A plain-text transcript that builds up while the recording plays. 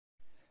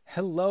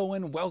Hello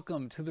and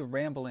welcome to the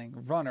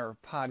Rambling Runner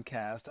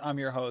podcast. I'm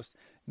your host,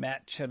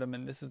 Matt Chittum,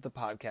 and this is the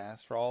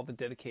podcast for all the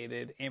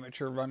dedicated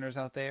amateur runners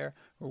out there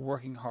who are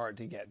working hard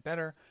to get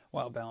better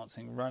while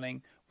balancing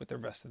running with the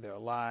rest of their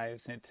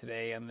lives. And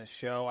today on the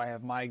show, I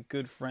have my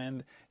good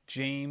friend,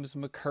 James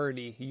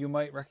McKirdy. You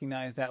might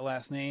recognize that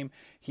last name.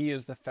 He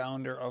is the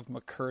founder of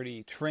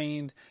McKirdy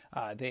Trained.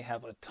 They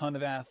have a ton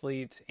of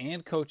athletes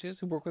and coaches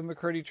who work with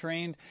McKirdy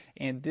Trained,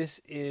 and this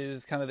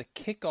is kind of the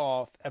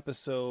kickoff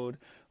episode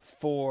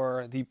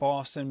for the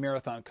Boston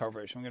Marathon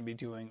coverage I'm going to be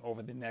doing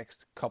over the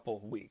next couple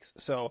of weeks.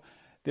 So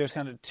there's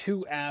kind of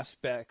two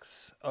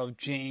aspects of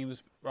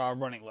James'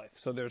 running life.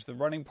 So there's the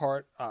running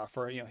part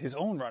for his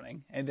own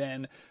running, and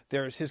then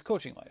there's his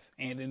coaching life.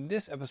 And in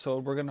this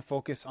episode, we're going to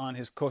focus on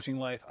his coaching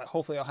life.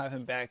 Hopefully I'll have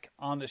him back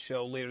on the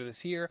show later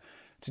this year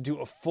to do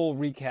a full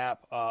recap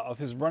of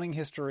his running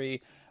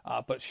history.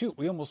 But shoot,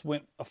 we almost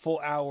went a full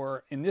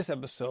hour in this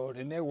episode,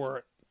 and there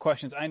were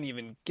questions I didn't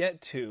even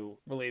get to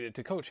related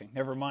to coaching,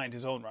 never mind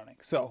his own running.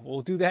 So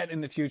we'll do that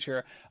in the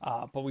future,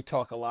 but we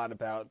talk a lot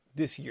about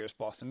this year's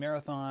Boston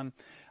Marathon,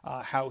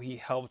 how he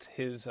helped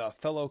his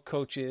fellow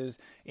coaches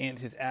and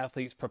his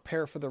athletes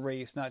prepare for the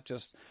race, not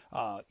just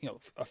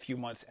a few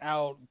months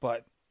out,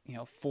 but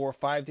 4 or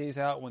 5 days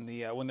out when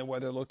the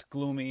weather looked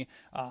gloomy.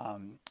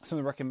 Some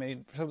of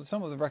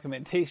the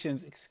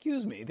recommendations,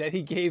 that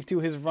he gave to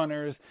his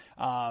runners.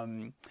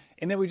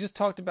 And then we just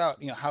talked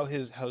about how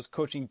his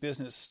coaching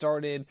business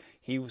started.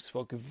 He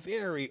spoke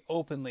very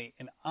openly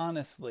and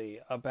honestly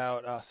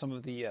about some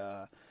of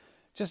the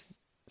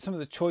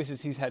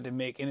choices he's had to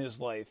make in his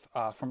life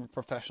from a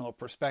professional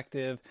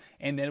perspective.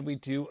 And then we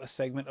do a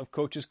segment of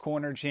Coach's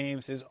Corner.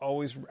 James is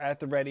always at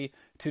the ready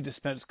to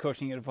dispense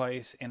coaching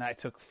advice, and I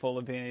took full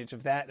advantage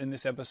of that in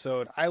this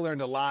episode. I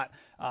learned a lot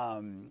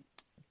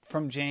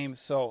from James,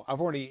 so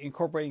I've already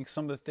incorporating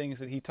some of the things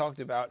that he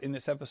talked about in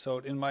this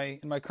episode in my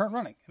current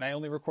running, and I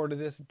only recorded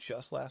this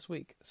just last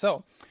week.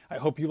 So I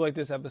hope you like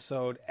this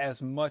episode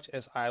as much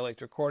as I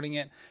liked recording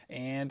it,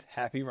 and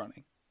happy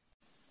running.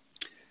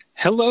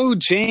 Hello,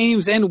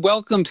 James, and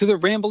welcome to the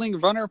Rambling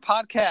Runner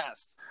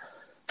podcast.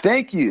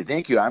 Thank you.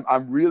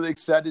 I'm really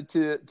excited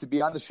to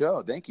be on the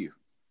show. Thank you.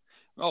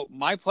 Oh,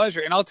 my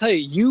pleasure. And I'll tell you,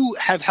 you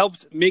have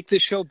helped make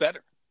this show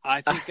better.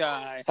 I think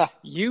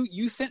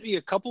you sent me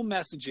a couple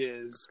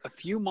messages a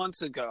few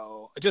months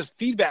ago, just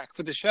feedback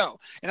for the show,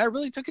 and I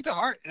really took it to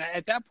heart. And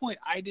at that point,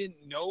 I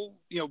didn't know,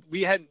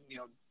 we hadn't,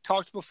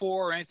 talked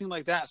before or anything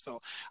like that.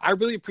 So I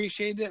really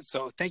appreciated it.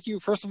 So thank you,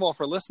 first of all,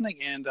 for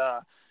listening. And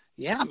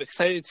I'm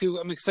excited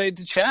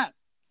to chat.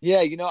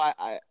 Yeah,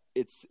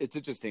 it's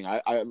interesting.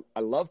 I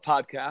love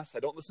podcasts. I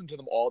don't listen to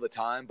them all the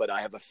time, but I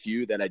have a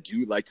few that I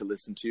do like to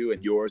listen to,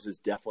 and yours has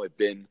definitely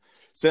been.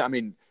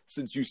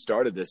 Since you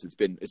started this, it's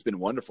been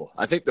wonderful.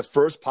 I think the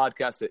first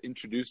podcast that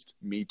introduced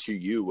me to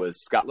you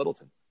was Scott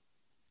Littleton.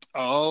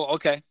 Oh,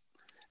 okay.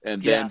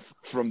 And then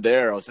from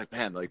there, I was like,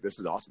 man, this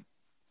is awesome.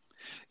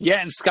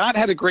 Yeah, and Scott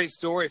had a great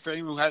story for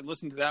anyone who hadn't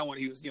listened to that one.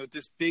 He was,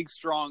 this big,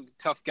 strong,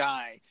 tough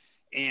guy.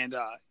 And,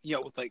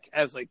 with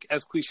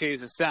as cliche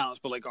as it sounds,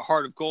 but like a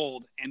heart of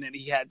gold. And then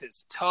he had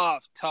this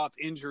tough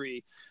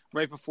injury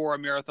right before a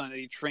marathon that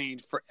he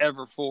trained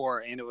forever for.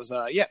 And it was,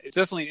 it's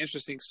definitely an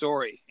interesting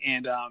story.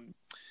 And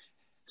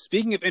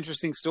speaking of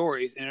interesting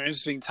stories and an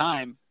interesting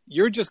time,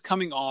 you're just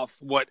coming off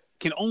what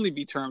can only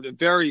be termed a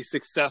very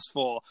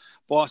successful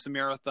Boston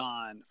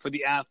Marathon for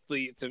the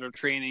athletes that are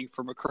training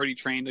for McKirdy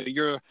Trained.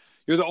 You're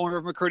the owner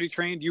of McKirdy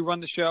Trained. You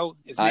run the show.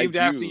 It's named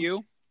after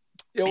you.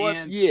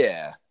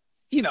 Yeah.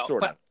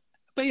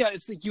 But yeah,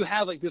 it's like you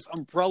have this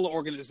umbrella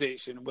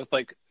organization with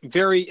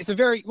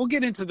we'll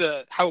get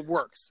into how it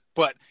works,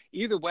 but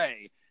either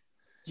way,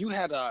 you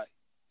had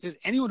just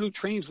anyone who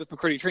trains with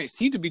McKirdy Trained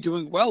seemed to be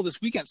doing well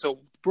this weekend. So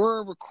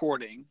we're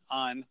recording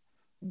on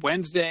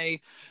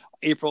Wednesday,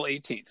 April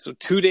 18th. So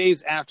 2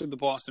 days after the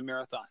Boston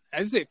Marathon.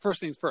 I'd say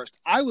first things first,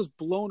 I was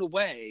blown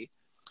away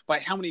by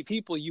how many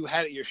people you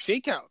had at your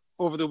shakeout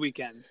over the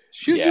weekend.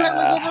 You had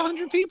over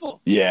 100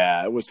 people.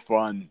 Yeah, it was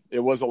fun. It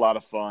was a lot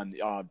of fun.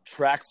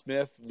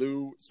 Tracksmith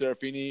Lou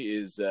Serafini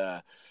is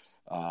a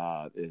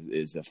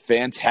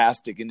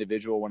fantastic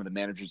individual, one of the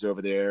managers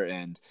over there,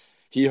 and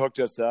he hooked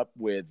us up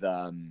with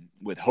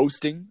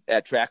hosting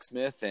at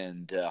Tracksmith,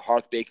 and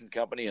Hearth Baking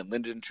Company and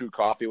Linden True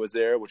Coffee was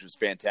there, which was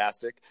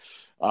fantastic.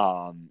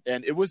 And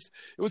it was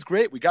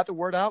great. We got the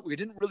word out. We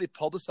didn't really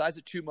publicize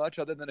it too much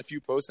other than a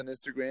few posts on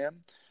Instagram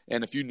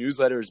and a few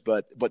newsletters,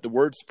 but the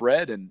word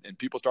spread and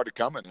people started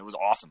coming. It was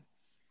awesome.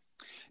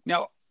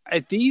 Now,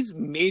 at these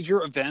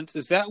major events,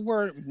 is that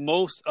where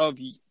most of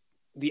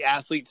the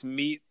athletes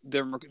meet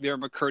their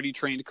McKirdy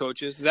trained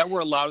coaches? Is that where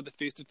a lot of the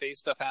face-to-face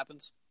stuff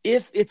happens?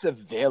 If it's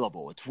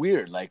available. It's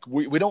weird. I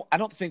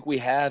don't think we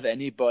have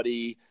any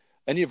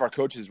of our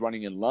coaches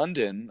running in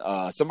London.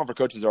 Some of our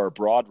coaches are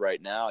abroad right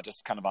now,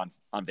 just kind of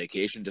on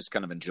vacation, just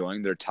kind of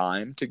enjoying their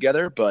time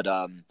together. But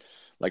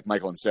like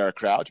Michael and Sarah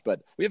Crouch,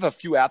 but we have a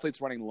few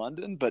athletes running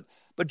London, but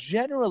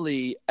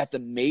generally at the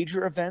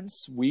major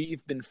events,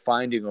 we've been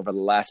finding over the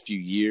last few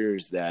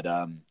years that,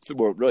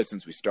 really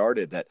since we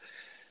started, that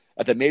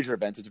at the major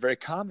events, it's very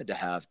common to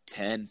have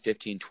 10,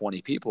 15,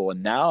 20 people.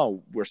 And now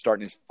we're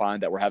starting to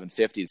find that we're having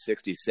 50,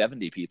 60,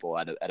 70 people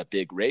at a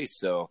big race.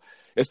 So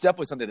it's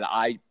definitely something that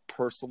I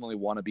personally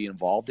want to be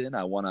involved in.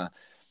 I want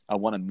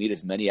to meet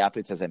as many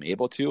athletes as I'm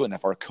able to. And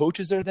if our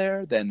coaches are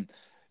there, then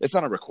it's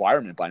not a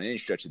requirement by any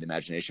stretch of the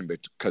imagination,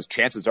 because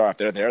chances are if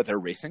they're there, they're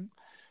racing.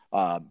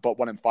 But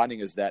what I'm finding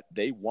is that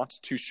they want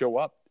to show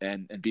up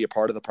and be a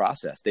part of the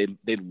process.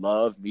 They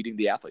love meeting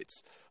the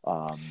athletes.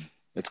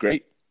 It's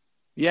great.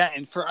 Yeah,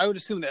 and I would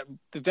assume that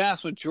the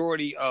vast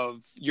majority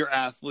of your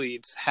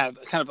athletes have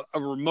kind of a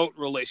remote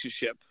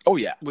relationship. Oh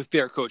yeah, with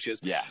their coaches.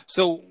 Yeah.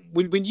 So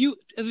when you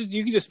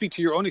can just speak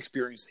to your own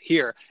experience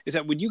here, is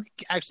that when you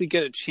actually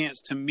get a chance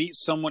to meet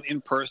someone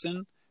in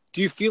person,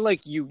 do you feel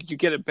like you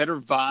get a better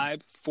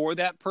vibe for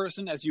that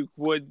person as you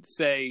would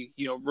say,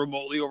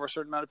 remotely over a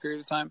certain amount of period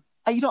of time?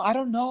 I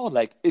don't know.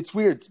 Like, it's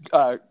weird.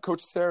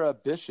 Coach Sarah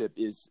Bishop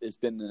has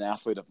been an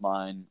athlete of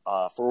mine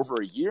for over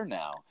a year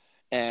now.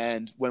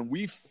 And when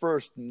we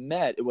first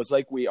met, it was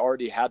like we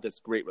already had this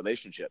great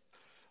relationship.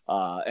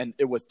 And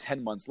it was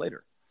 10 months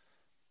later.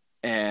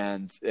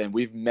 And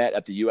we've met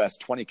at the US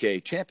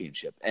 20K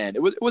championship. And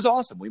it was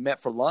awesome. We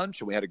met for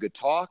lunch and we had a good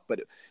talk, but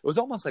it was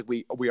almost like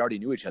we already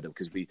knew each other,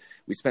 because we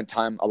spent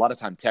a lot of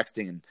time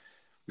texting, and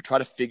we try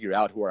to figure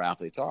out who our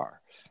athletes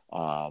are.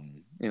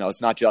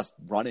 It's not just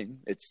running.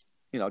 It's,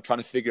 trying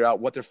to figure out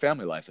what their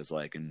family life is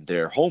like, and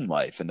their home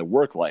life and the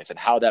work life, and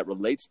how that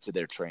relates to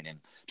their training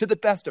to the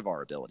best of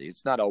our ability.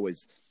 It's not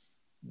always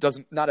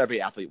not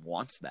every athlete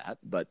wants that,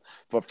 but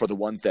for the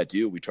ones that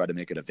do, we try to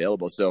make it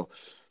available. So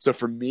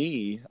for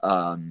me,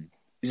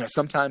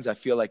 sometimes I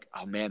feel like,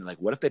 oh man,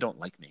 like, what if they don't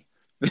like me?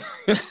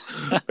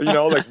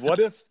 Like,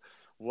 what if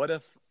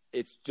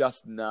it's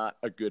just not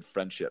a good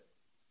friendship?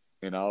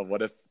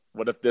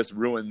 What if this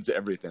ruins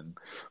everything?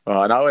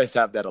 And I always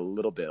have that a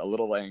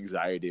little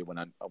anxiety when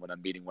I'm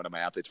meeting one of my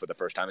athletes for the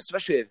first time,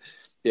 especially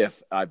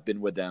if I've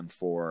been with them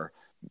for,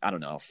 I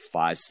don't know,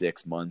 5,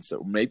 6 months,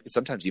 or maybe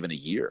sometimes even a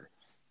year.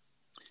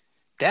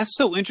 That's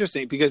so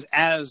interesting, because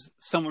as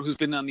someone who's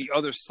been on the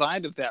other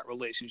side of that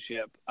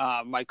relationship,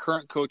 my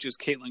current coach is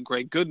Caitlin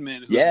Gray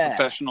Goodman, who's a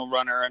professional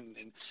runner and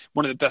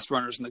one of the best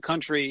runners in the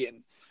country.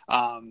 And,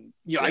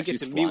 I get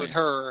to meet with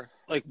her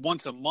like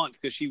once a month,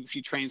 because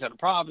she trains out of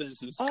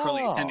Providence and is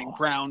currently attending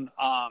Brown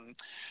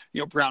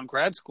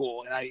grad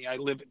school. And I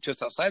live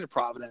just outside of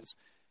Providence.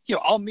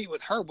 I'll meet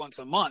with her once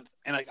a month,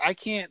 and like, I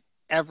can't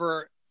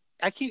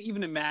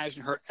even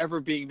imagine her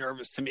ever being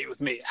nervous to meet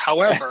with me.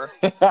 However,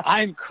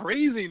 I'm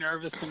crazy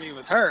nervous to meet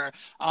with her,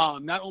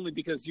 not only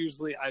because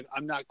usually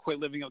I'm not quite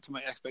living up to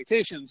my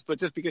expectations, but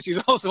just because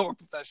she's also a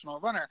professional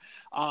runner.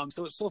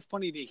 So it's so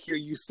funny to hear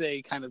you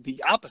say kind of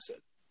the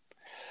opposite.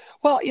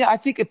 Well, yeah, I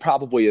think it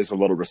probably is a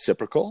little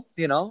reciprocal.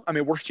 I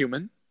mean, we're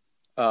human.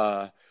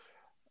 I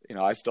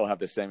still have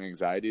the same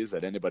anxieties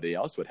that anybody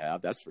else would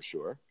have. That's for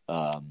sure.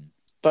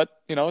 But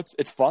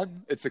it's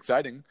fun. It's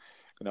exciting.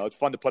 It's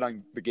fun to put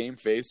on the game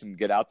face and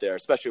get out there,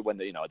 especially when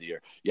you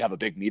have a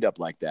big meetup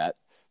like that.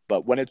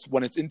 But when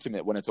it's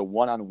intimate, when it's a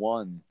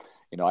one-on-one,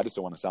 I just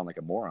don't want to sound like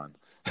a moron.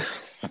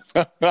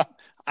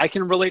 I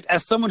can relate,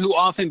 as someone who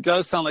often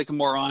does sound like a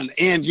moron,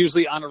 and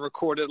usually on a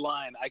recorded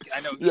line.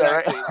 I know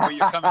exactly where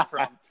you're coming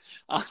from.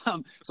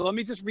 So let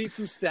me just read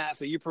some stats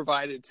that you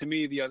provided to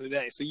me the other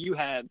day. So you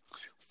had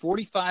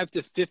 45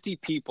 to 50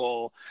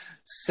 people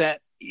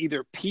set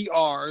either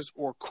PRs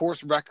or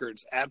course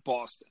records at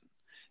Boston.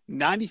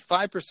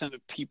 95%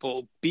 of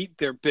people beat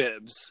their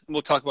bibs. And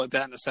we'll talk about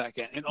that in a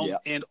second.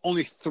 And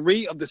only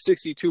 3 of the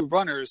 62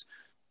 runners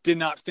did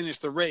not finish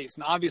the race.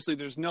 And obviously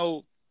there's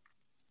no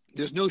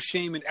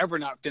shame in ever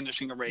not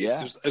finishing a race.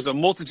 Yeah. There's a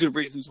multitude of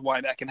reasons why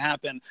that can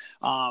happen.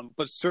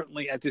 But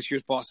certainly at this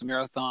year's Boston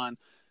Marathon,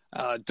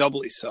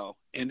 doubly so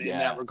in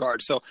that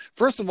regard. So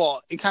first of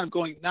all, it kind of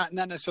going not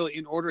necessarily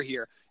in order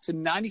here. So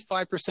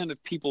 95%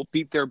 of people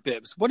beat their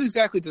bibs. What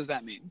exactly does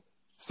that mean?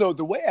 So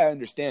the way I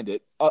understand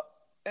it,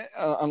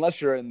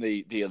 unless you're in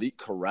the elite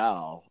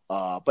corral,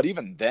 but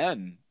even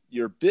then,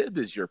 your bib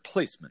is your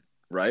placement,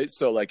 right?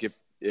 So like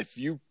if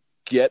you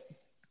get,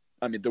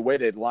 I mean, the way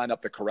they line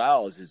up the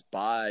corrals is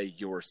by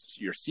your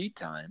seat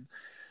time.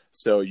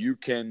 So you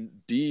can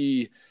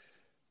be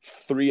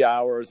 3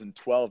 hours and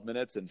 12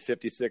 minutes and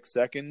 56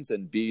 seconds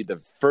and be the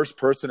first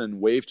person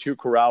in wave 2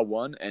 corral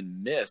 1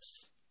 and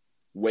miss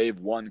wave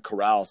 1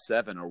 corral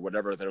 7 or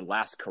whatever their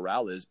last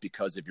corral is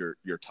because of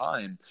your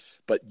time.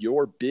 But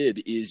your bib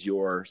is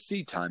your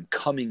seed time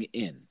coming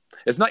in.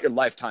 It's not your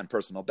lifetime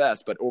personal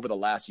best, but over the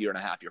last year and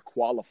a half, your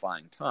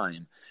qualifying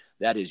time,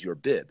 that is your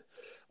bib.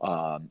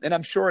 And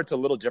I'm sure it's a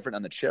little different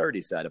on the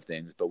charity side of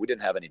things, but we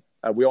didn't have any,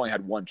 we only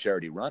had one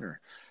charity runner.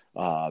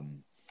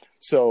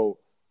 So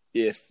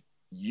if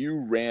you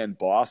ran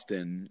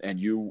Boston and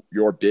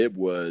your bib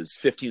was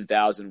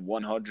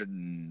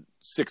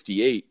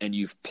 15,168 and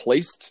you've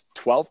placed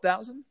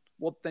 12,000,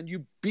 well, then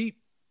you beat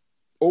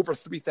over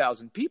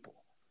 3,000 people.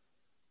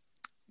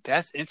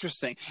 That's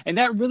interesting. And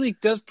that really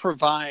does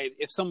provide,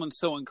 if someone's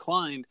so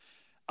inclined,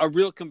 a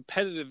real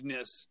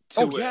competitiveness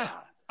to it.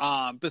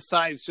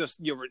 besides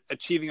just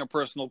achieving a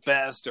personal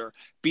best or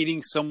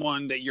beating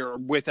someone that you're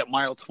with at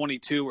mile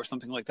 22 or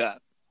something like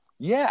that?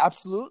 Yeah,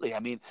 absolutely. I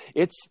mean,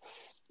 it's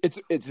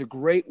a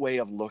great way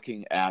of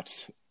looking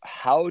at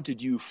how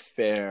did you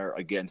fare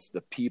against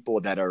the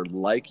people that are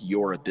like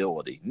your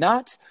ability,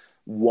 not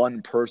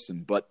one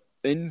person, but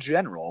in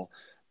general,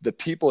 the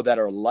people that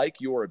are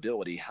like your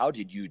ability. How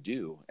did you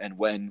do? And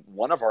when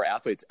one of our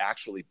athletes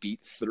actually beat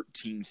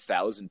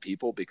 13,000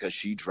 people because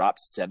she dropped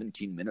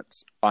 17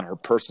 minutes on her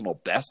personal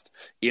best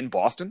in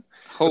Boston,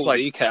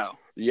 holy cow.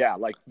 Yeah,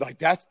 like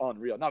that's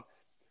unreal. Now,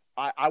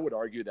 I would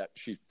argue that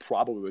she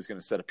probably was going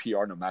to set a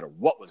PR no matter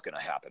what was going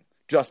to happen,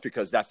 just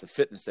because that's the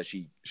fitness that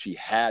she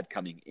had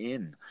coming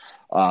in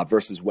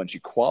versus when she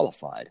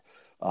qualified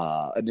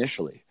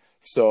initially.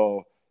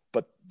 So,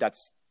 but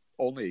that's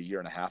only a year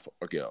and a half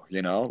ago,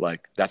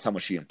 like that's how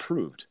much she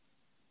improved.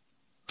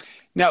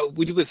 Now,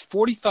 with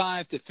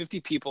 45 to 50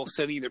 people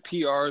setting either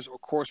PRs or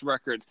course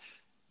records,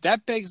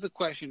 that begs the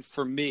question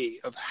for me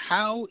of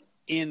how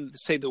in,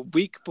 say, the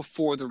week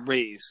before the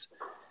race,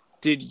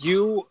 did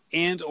you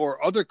and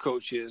or other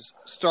coaches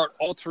start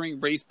altering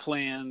race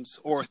plans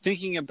or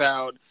thinking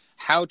about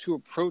how to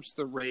approach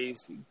the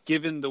race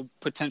given the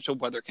potential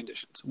weather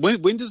conditions?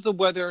 When does the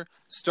weather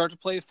start to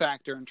play a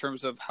factor in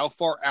terms of how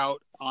far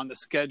out on the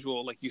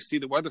schedule, like you see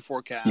the weather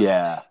forecast?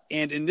 Yeah.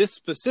 And in this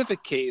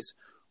specific case,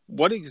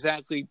 what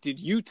exactly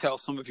did you tell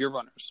some of your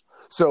runners?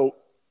 So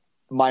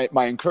my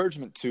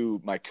encouragement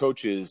to my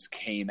coaches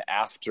came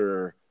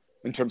after,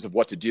 in terms of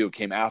what to do,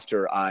 came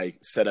after I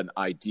set an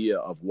idea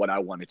of what I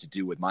wanted to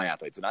do with my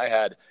athletes. And I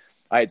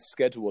had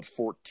scheduled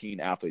 14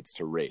 athletes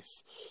to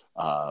race.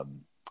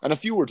 And a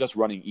few were just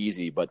running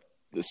easy, but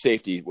the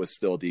safety was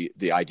still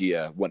the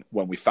idea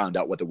when we found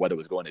out what the weather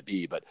was going to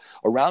be. But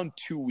around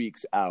 2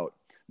 weeks out,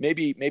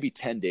 maybe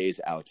 10 days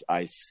out,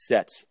 I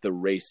set the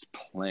race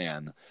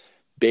plan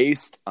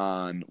based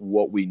on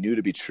what we knew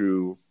to be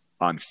true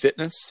on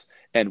fitness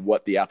and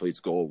what the athlete's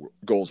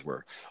goals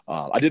were.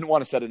 I didn't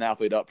want to set an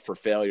athlete up for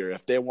failure.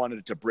 If they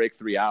wanted to break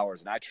 3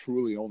 hours and I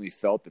truly only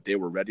felt that they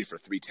were ready for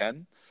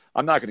 3:10,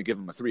 I'm not going to give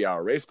them a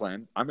 3-hour race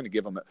plan. I'm going to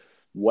give them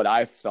what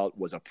I felt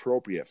was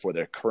appropriate for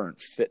their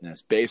current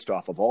fitness based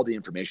off of all the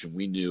information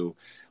we knew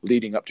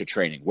leading up to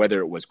training, whether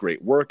it was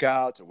great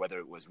workouts or whether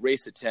it was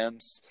race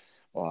attempts,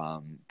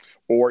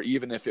 or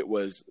even if it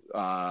was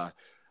a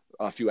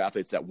few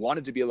athletes that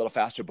wanted to be a little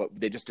faster, but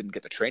they just didn't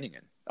get the training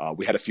in.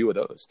 We had a few of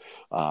those.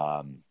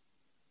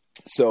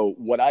 So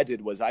what I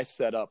did was I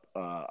set up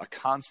a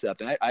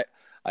concept, and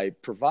I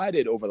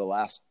provided over the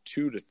last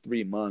 2 to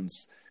 3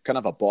 months kind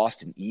of a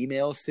Boston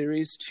email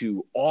series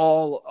to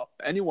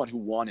anyone who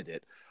wanted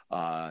it.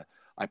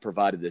 I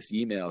provided this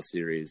email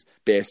series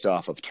based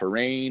off of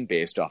terrain,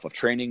 based off of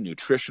training,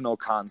 nutritional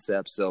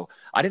concepts. So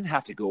I didn't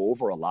have to go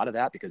over a lot of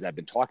that because I've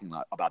been talking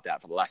about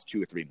that for the last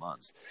 2 or 3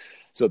 months.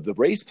 So the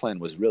race plan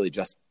was really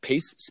just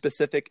pace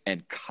specific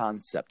and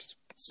concept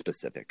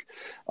specific.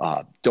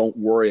 Don't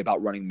worry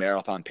about running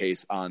marathon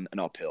pace on an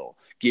uphill.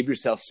 Give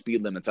yourself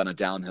speed limits on a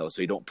downhill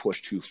so you don't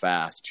push too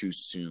fast, too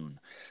soon.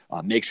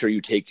 Make sure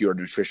you take your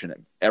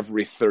nutrition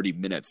every 30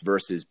 minutes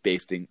versus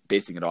basing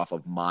it off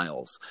of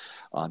miles.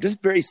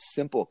 Just very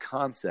simple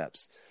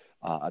concepts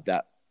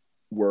that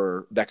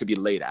could be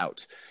laid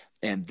out.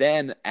 And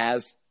then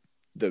as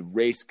the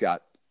race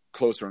got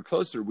closer and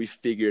closer, we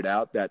figured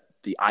out that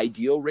the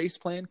ideal race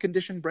plan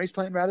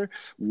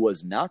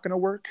was not going to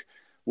work.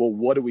 Well,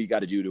 what do we got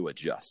to do to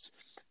adjust?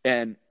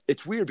 And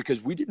it's weird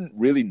because we didn't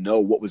really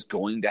know what was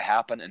going to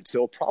happen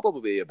until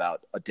probably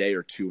about a day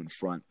or two in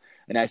front.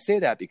 And I say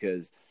that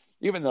because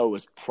even though it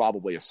was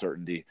probably a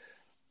certainty,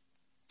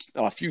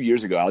 a few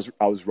years ago,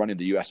 I was running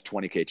the US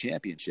 20K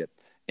championship,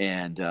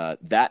 and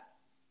the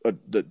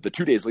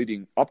 2 days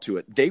leading up to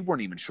it, they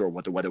weren't even sure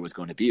what the weather was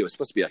going to be. It was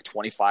supposed to be like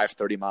 25,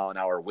 30 mile an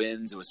hour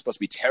winds. It was supposed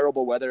to be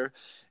terrible weather.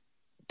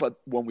 But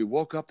when we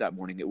woke up that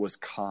morning, it was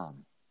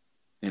calm.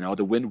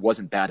 The wind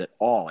wasn't bad at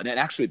all. And it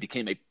actually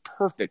became a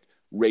perfect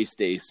race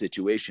day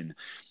situation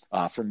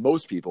for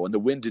most people. And the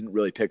wind didn't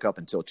really pick up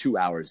until 2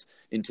 hours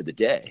into the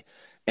day.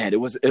 And it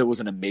was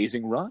an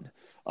amazing run.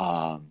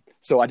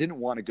 So I didn't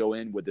want to go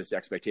in with this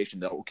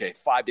expectation that, okay,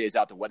 5 days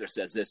out, the weather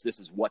says this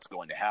is what's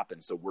going to happen.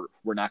 So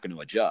we're not going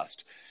to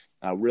adjust.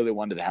 I really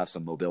wanted to have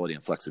some mobility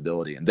and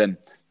flexibility. And then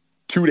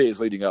 2 days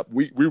leading up,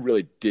 we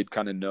really did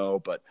kind of know,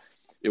 but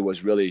it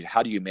was really,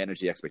 how do you manage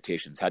the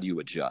expectations? How do you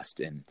adjust?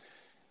 And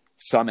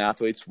some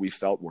athletes we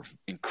felt were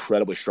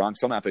incredibly strong.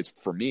 Some athletes,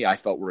 for me, I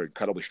felt were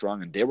incredibly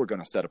strong, and they were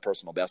going to set a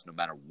personal best no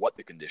matter what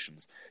the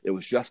conditions. It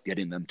was just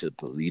getting them to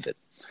believe it.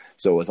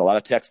 So it was a lot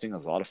of texting, it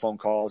was a lot of phone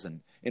calls,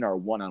 and in our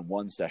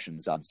one-on-one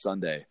sessions on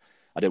Sunday,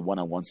 I did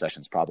one-on-one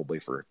sessions probably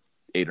for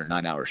 8 or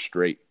 9 hours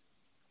straight,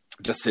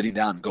 just sitting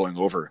down and going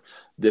over,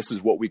 this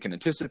is what we can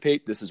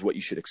anticipate, this is what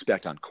you should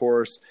expect on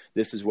course,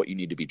 this is what you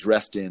need to be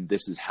dressed in,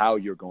 this is how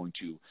you're going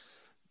to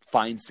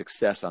find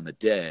success on the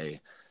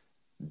day.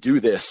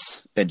 Do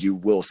this and you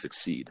will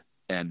succeed.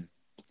 And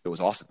it was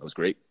awesome. It was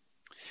great.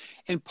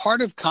 And part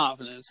of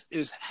confidence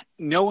is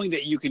knowing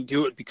that you can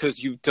do it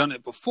because you've done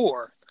it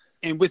before.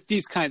 And with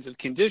these kinds of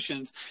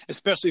conditions,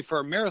 especially for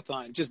a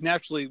marathon, just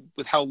naturally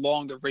with how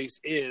long the race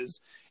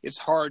is, it's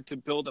hard to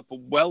build up a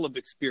well of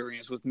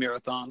experience with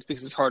marathons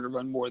because it's hard to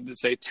run more than,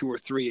 say, 2 or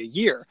 3 a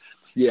year.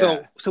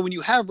 Yeah. So when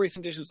you have race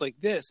conditions like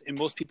this, and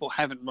most people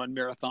haven't run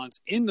marathons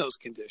in those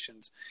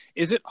conditions,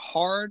 is it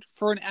hard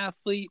for an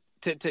athlete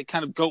to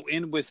kind of go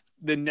in with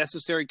the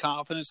necessary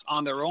confidence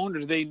on their own,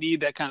 or do they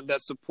need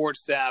that support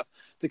staff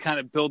to kind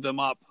of build them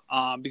up,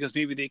 because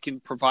maybe they can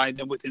provide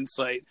them with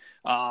insight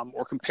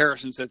or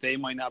comparisons that they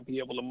might not be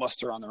able to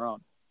muster on their own?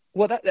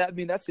 Well,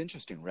 that's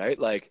interesting, right?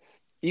 Like,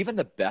 even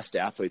the best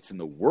athletes in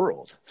the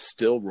world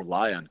still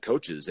rely on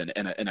coaches and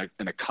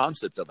a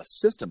concept of a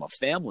system, a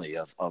family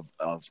of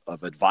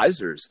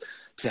advisors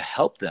to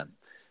help them.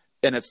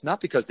 And it's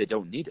not because they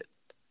don't need it.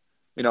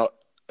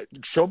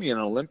 Show me an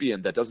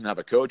Olympian that doesn't have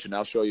a coach, and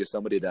I'll show you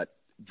somebody that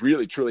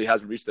really, truly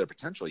hasn't reached their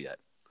potential yet.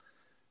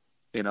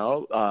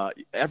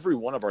 Every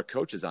one of our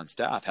coaches on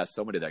staff has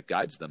somebody that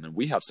guides them, and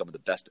we have some of the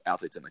best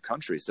athletes in the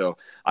country. So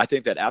I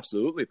think that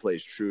absolutely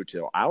plays true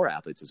to our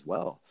athletes as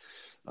well.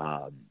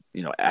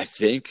 I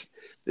think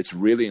it's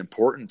really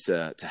important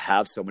to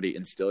have somebody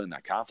instilling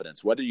that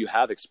confidence, whether you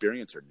have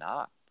experience or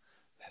not.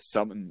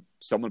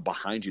 Someone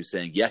behind you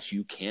saying, yes,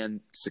 you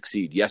can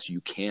succeed. Yes,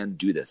 you can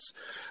do this.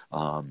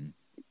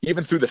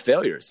 Even through the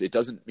failures, it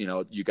doesn't,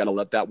 you got to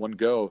let that one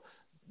go.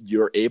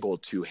 You're able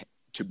to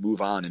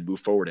move on and move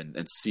forward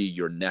and see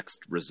your next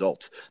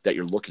result that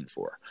you're looking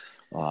for.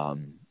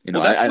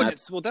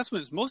 That's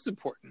when it's most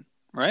important,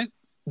 right?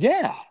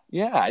 Yeah.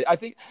 I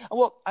think,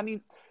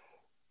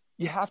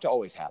 you have to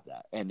always have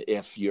that. And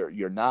if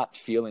you're not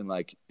feeling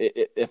like,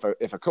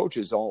 if a coach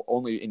is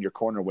only in your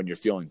corner when you're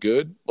feeling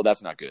good, well,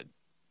 that's not good.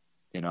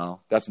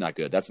 That's not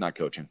good. That's not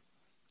coaching.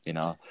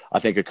 I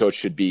think a coach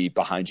should be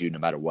behind you no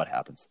matter what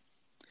happens.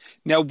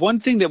 Now,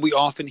 one thing that we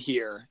often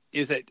hear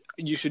is that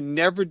you should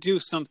never do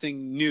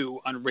something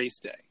new on race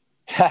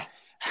day.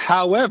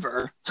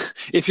 However,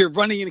 if you're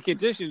running in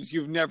conditions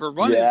you've never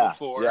run in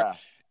before,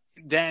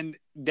 then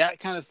that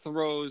kind of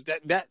throws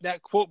that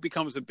quote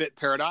becomes a bit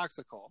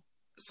paradoxical.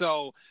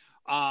 So,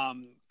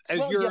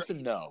 yes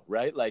and no,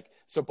 right? Like,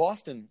 so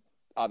Boston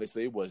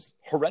obviously was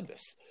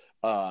horrendous.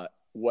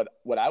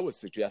 What I was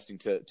suggesting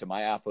to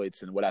my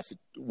athletes, and what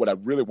I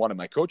really wanted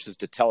my coaches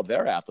to tell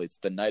their athletes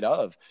the night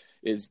of,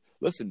 is,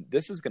 listen,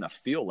 this is going to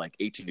feel like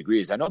 18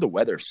 degrees. I know the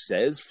weather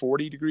says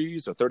 40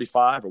 degrees or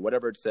 35 or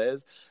whatever it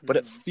says, but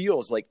it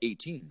feels like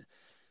 18.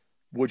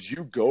 Would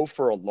you go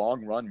for a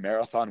long run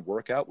marathon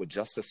workout with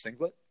just a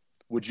singlet?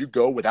 Would you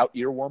go without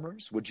ear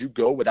warmers? Would you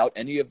go without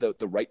any of the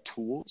right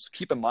tools?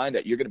 Keep in mind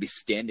that you're going to be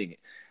standing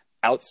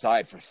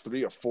outside for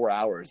 3 or 4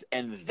 hours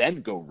and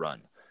then go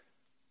run.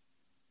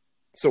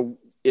 So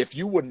if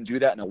you wouldn't do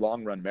that in a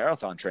long run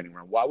marathon training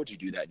run, why would you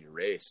do that in your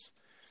race?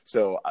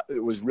 So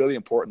it was really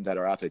important that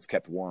our athletes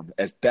kept warm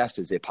as best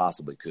as they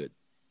possibly could.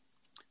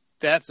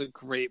 That's a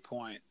great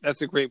point.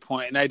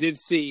 And I did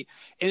see,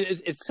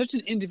 it's such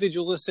an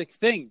individualistic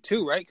thing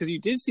too, right? Because you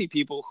did see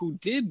people who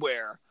did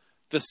wear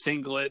the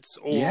singlets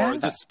or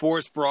the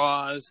sports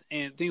bras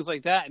and things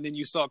like that. And then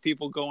you saw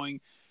people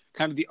going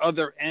kind of the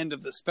other end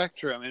of the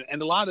spectrum.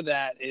 And a lot of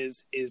that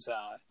is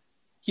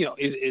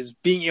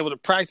being able to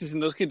practice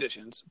in those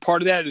conditions.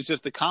 Part of that is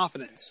just the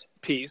confidence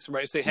piece,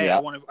 right? Say, hey, I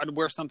want to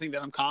wear something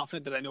that I'm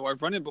confident that I know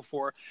I've run in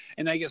before.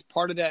 And I guess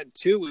part of that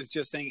too is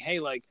just saying, hey,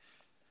 like,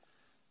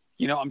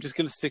 I'm just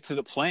going to stick to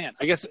the plan.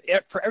 I guess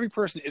for every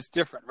person, it's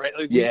different, right?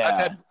 Like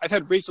I've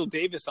had Rachel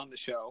Davis on the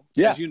show,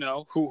 as you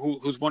know,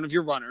 who's one of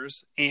your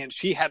runners, and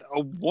she had a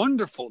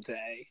wonderful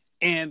day.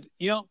 And,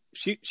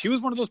 she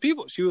was one of those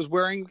people. She was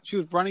running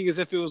as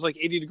if it was like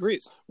 80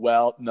 degrees.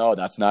 Well, no,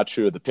 that's not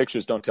true. The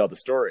pictures don't tell the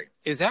story.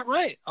 Is that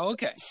right? Oh,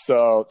 okay.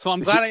 So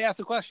I'm glad I asked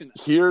the question.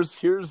 Here's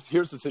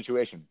the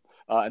situation.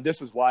 And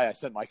this is why I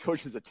sent my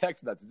coaches a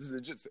text message. This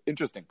is just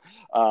interesting.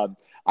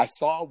 I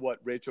saw what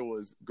Rachel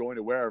was going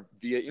to wear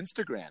via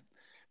Instagram.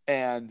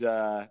 And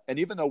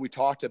even though we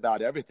talked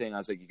about everything, I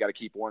was like, you got to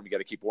keep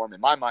warm. In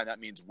my mind, that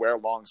means wear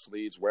long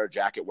sleeves, wear a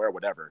jacket, wear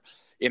whatever.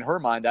 In her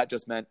mind, that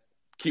just meant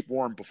keep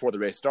warm before the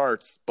race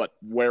starts, but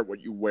wear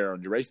what you wear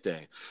on your race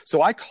day.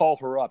 So I call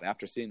her up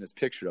after seeing this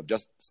picture of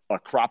just a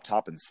crop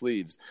top and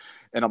sleeves.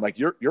 And I'm like,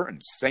 you're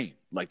insane.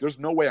 Like, there's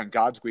no way on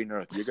God's green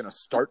earth you're going to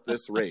start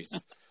this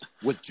race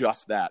with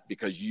just that,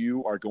 because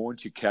you're going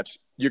to get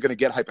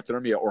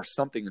hypothermia or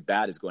something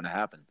bad is going to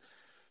happen.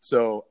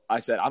 So I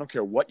said, I don't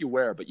care what you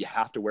wear, but you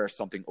have to wear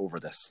something over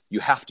this.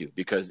 You have to,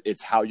 because this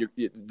is how you're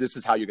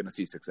going to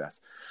see success.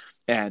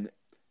 And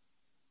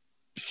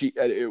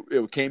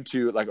it came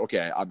to like,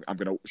 okay,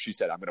 she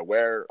said, I'm going to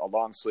wear a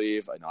long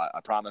sleeve. I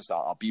promise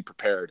I'll be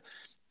prepared.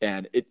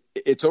 And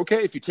it's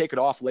okay if you take it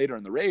off later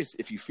in the race,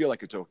 if you feel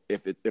like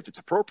if it's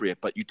appropriate,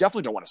 but you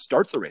definitely don't want to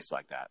start the race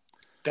like that.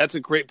 That's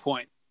a great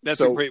point. A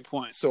great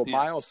point. So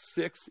miles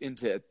 6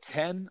 into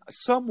 10,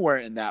 somewhere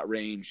in that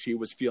range, she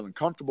was feeling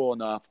comfortable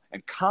enough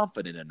and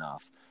confident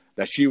enough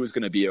that she was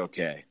going to be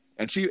okay.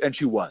 And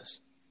she was.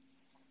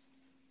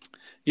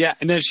 Yeah,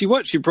 and then she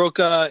broke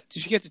did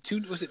she get to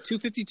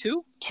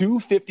 252?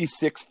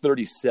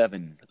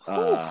 2:56:37,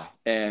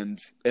 and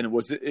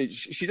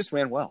she just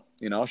ran well.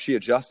 She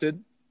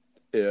adjusted.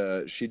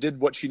 She did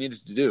what she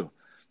needed to do.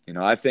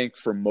 I think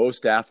for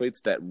most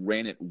athletes that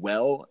ran it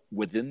well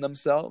within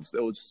themselves,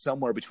 it was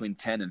somewhere between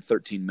 10 and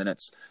 13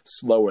 minutes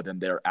slower than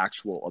their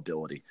actual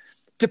ability,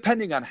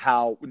 depending on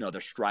how, their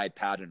stride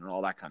pattern and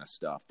all that kind of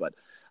stuff. But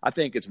I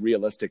think it's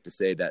realistic to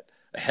say that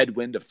a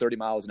headwind of 30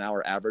 miles an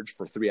hour average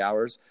for 3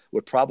 hours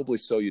would probably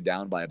slow you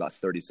down by about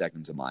 30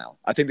 seconds a mile.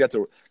 I think that's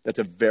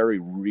a very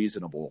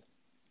reasonable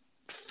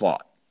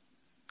thought.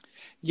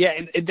 Yeah,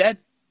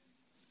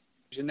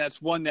 and that's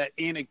one that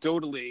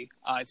anecdotally,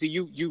 so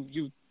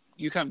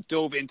you kind of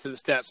dove into the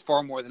stats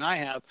far more than I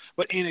have,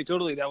 but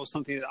anecdotally, that was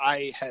something that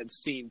I had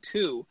seen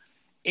too.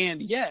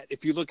 And yet,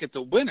 if you look at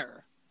the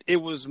winner, it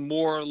was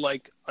more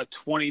like a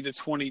 20 to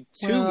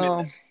 22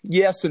 minute.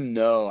 Yes and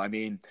no. I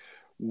mean,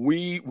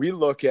 we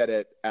look at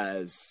it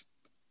as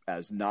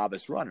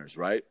novice runners,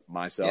 right?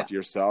 Myself,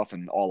 yourself,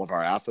 and all of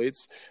our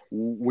athletes.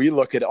 We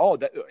look at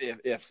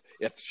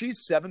if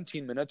she's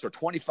 17 minutes or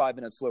 25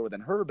 minutes slower than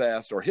her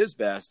best or his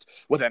best,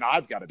 well, then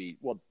I've got to be.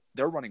 Well,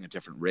 they're running a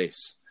different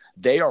race.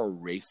 They are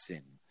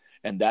racing,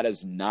 and that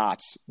is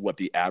not what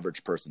the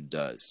average person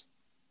does.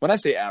 When I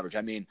say average,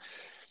 I mean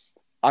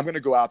I'm going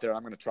to go out there and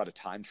I'm going to try to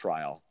time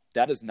trial.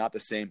 That is not the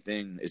same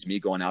thing as me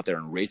going out there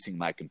and racing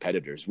my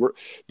competitors.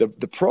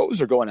 The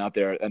pros are going out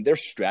there and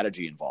there's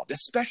strategy involved,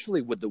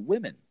 especially with the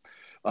women.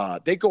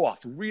 They go off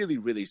really,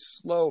 really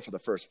slow for the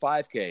first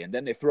 5K, and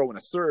then they throw in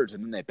a surge,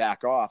 and then they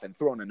back off and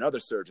throw in another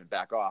surge and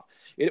back off.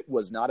 It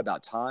was not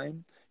about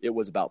time. It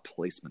was about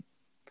placement.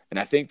 And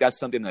I think that's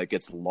something that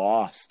gets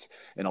lost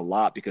in a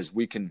lot because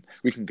we can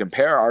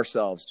compare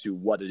ourselves to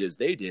what it is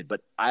they did,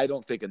 but I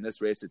don't think in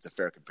this race it's a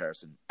fair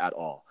comparison at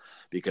all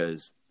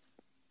because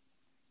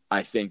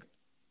I think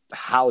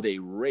how they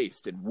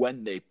raced and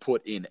when they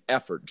put in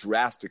effort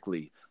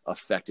drastically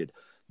affected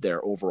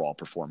their overall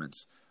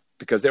performance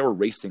because they were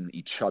racing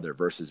each other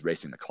versus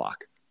racing the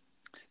clock.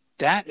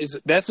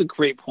 That's a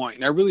great point.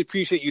 And I really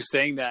appreciate you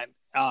saying that.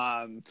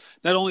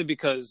 Not only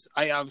because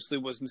I obviously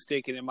was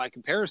mistaken in my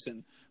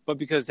comparison, but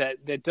because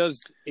that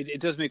does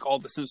make all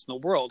the sense in the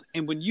world.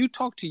 And when you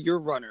talk to your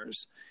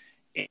runners,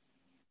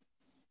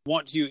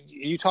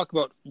 you talk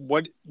about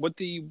what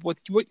you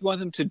want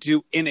them to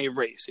do in a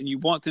race, and you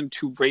want them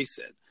to race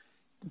it.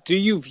 Do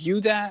you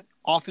view that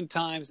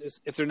oftentimes as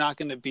if they're not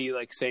going to be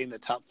like say in the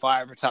top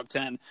 5 or top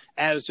 10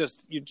 as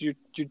just you're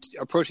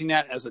approaching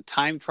that as a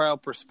time trial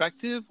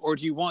perspective, or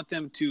do you want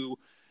them to,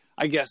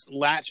 I guess,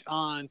 latch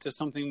on to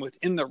something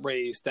within the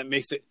race that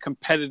makes it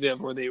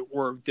competitive, or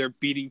they're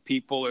beating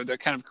people, or they're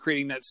kind of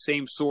creating that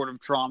same sort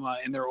of drama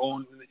in their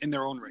own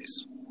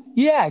race?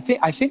 Yeah,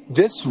 I think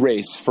this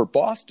race for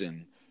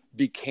Boston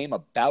became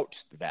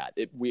about that.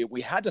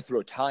 We had to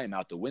throw time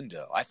out the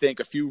window. I think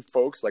a few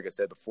folks, like I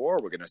said before,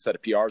 were going to set a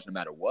PRs no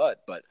matter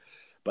what. But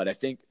I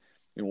think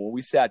when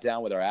we sat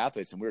down with our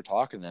athletes and we were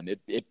talking to them,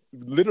 it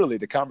literally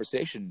the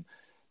conversation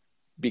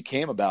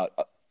became about.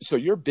 So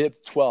you're bib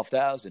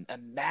 12,000.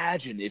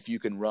 Imagine if you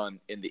can run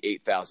in the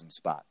 8,000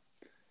 spot.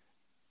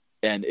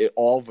 And it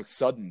all of a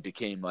sudden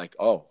became like,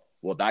 oh,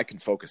 well, I can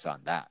focus on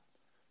that.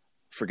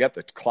 Forget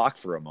the clock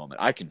for a moment.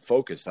 I can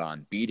focus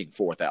on beating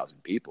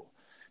 4,000 people.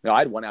 I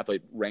had one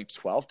athlete ranked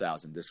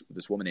 12,000,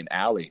 this woman named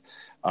Allie.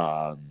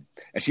 And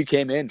she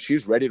came in. She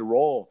was ready to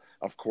roll.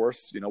 Of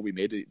course, we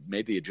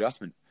made the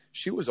adjustment.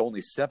 She was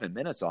only 7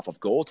 minutes off of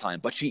goal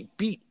time, but she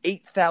beat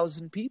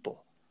 8,000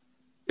 people.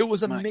 It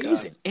was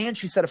amazing. And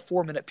she set a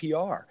 4-minute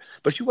PR.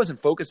 But she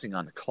wasn't focusing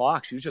on the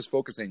clock. She was just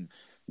focusing,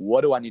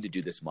 what do I need to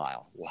do this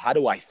mile? Well, how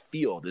do I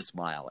feel this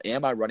mile?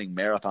 Am I running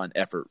marathon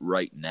effort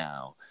right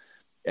now?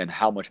 And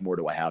how much more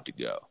do I have to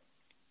go?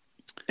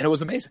 And it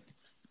was amazing.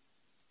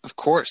 Of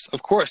course.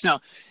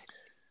 Now,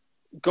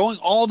 going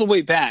all the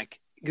way back,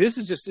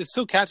 it's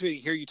so captivating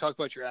to hear you talk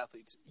about your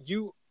athletes.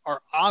 You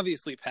are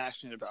obviously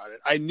passionate about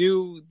it. I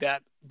knew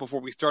that before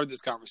we started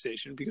this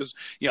conversation because,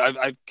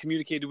 I've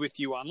communicated with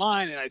you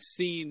online and I've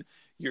seen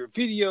your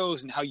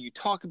videos and how you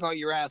talk about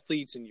your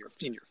athletes and your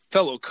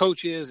fellow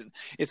coaches. And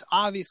it's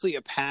obviously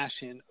a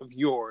passion of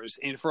yours.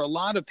 And for a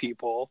lot of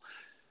people,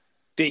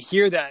 they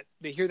hear that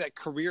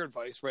career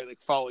advice, right?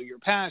 Like follow your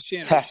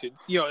passion,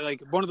 or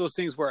like one of those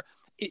things where,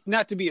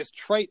 not to be as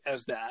trite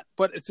as that,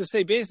 but it's to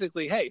say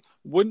basically, hey,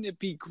 wouldn't it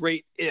be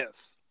great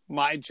if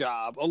my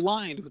job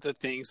aligned with the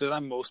things that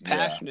I'm most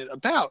passionate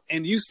about?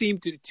 And you seem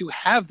to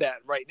have that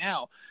right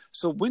now.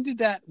 So when did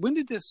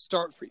this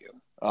start for you?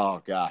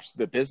 Oh gosh,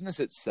 the business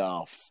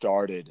itself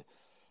started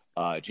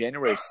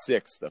January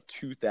 6th of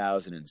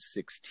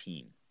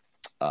 2016.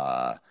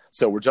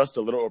 So we're just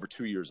a little over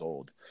 2 years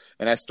old,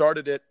 and I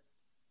started it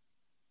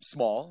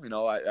small.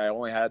 I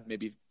only had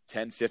maybe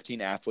 10,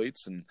 15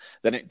 athletes, and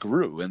then it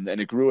grew, and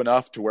it grew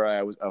enough to where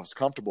I was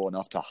comfortable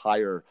enough to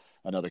hire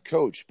another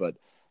coach. But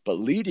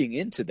leading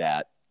into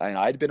that,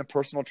 I'd been a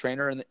personal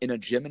trainer in a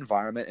gym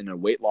environment, in a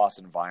weight loss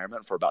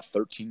environment for about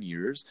 13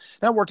 years.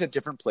 And I worked at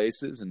different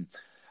places, and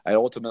I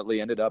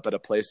ultimately ended up at a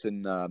place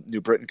in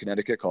New Britain,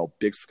 Connecticut called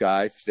Big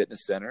Sky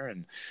Fitness Center.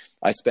 And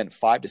I spent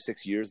 5 to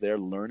 6 years there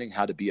learning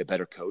how to be a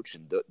better coach.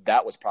 And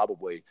that was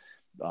probably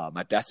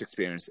my best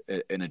experience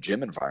in a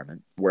gym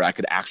environment where I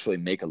could actually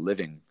make a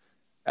living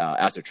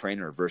as a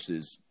trainer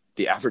versus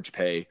the average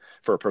pay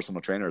for a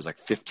personal trainer is like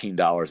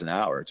 $15 an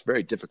hour. It's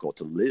very difficult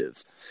to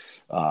live.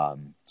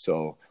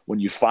 So when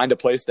you find a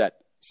place that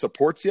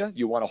supports you,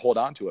 you want to hold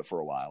on to it for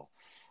a while.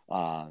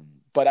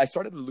 But I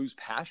started to lose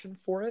passion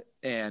for it.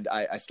 And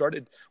I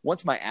started,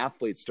 once my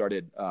athletes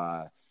started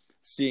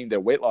seeing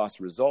their weight loss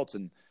results,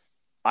 and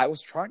I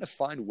was trying to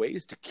find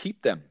ways to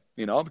keep them,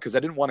 because I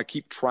didn't want to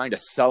keep trying to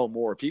sell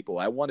more people.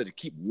 I wanted to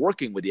keep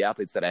working with the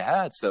athletes that I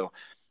had. So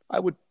I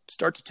would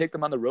start to take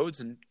them on the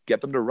roads and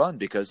get them to run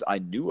because I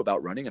knew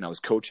about running and I was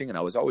coaching, and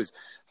I'd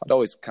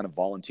always kind of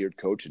volunteered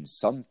coach in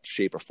some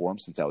shape or form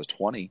since I was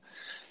 20.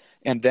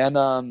 And then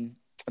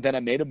I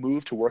made a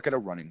move to work at a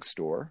running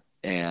store,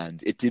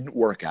 and it didn't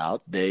work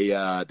out. They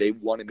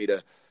wanted me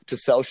to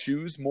sell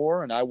shoes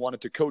more, and I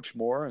wanted to coach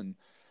more. And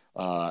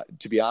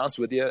to be honest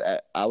with you,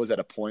 I was at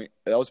a point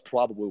that was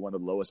probably one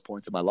of the lowest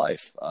points of my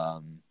life.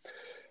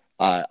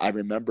 I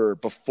remember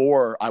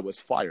before I was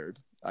fired,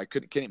 I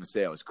can't even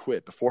say I was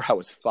quit. Before I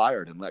was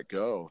fired and let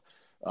go,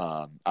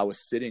 I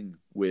was sitting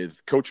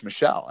with Coach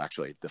Michelle,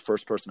 actually, the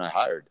first person I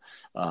hired.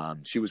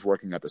 She was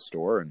working at the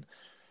store, and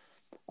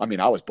I mean,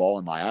 I was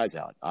bawling my eyes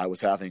out. I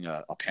was having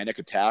a panic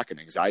attack, an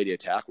anxiety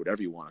attack,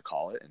 whatever you want to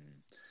call it. And,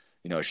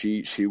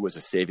 she was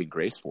a saving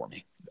grace for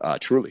me,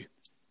 truly.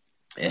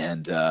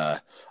 And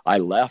I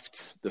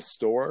left the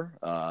store,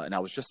 and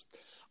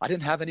I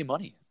didn't have any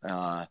money.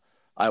 I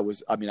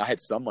had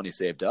some money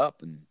saved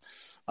up, and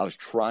I was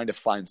trying to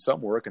find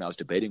some work, and I was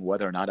debating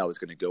whether or not I was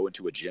going to go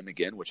into a gym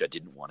again, which I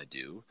didn't want to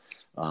do.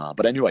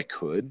 But I knew I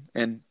could.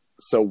 And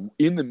so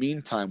in the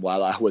meantime,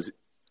 while I was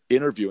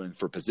interviewing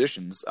for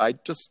positions, I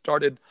just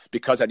started,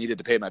 because I needed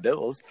to pay my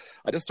bills,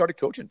 I just started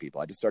coaching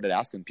people. I just started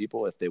asking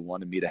people if they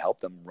wanted me to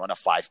help them run a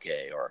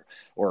 5K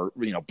or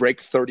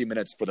break 30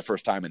 minutes for the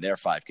first time in their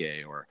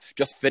 5K, or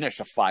just finish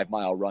a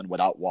 5-mile run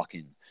without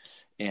walking.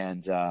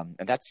 And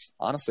that's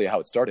honestly how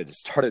it started. It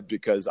started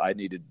because I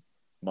needed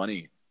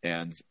money,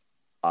 and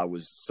I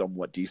was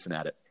somewhat decent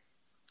at it.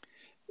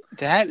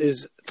 That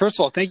is, first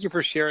of all, thank you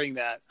for sharing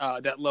that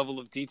level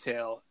of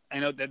detail. I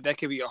know that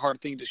can be a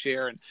hard thing to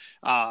share. And,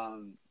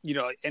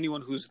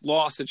 anyone who's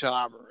lost a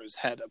job or has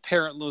had a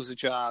parent lose a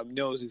job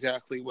knows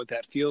exactly what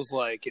that feels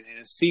like and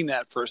has seen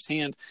that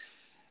firsthand.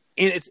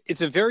 And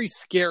it's a very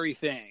scary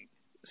thing.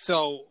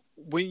 So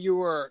when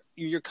you're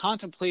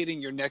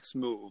contemplating your next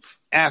move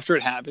after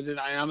it happened, and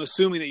I'm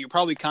assuming that you're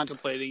probably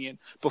contemplating it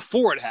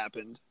before it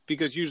happened,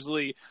 because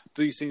usually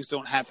these things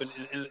don't happen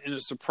in a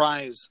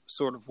surprise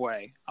sort of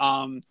way.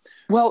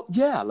 Well,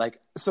 yeah,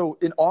 so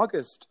in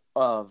August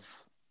of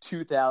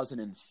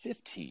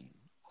 2015,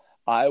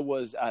 I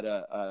was at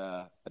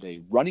a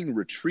running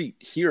retreat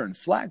here in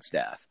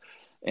Flagstaff,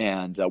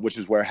 and which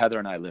is where Heather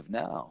and I live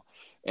now.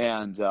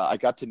 And I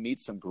got to meet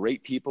some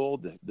great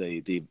people,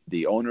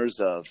 the owners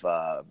of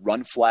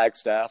Run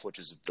Flagstaff, which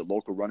is the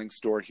local running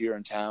store here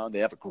in town. They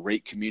have a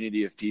great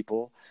community of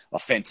people, a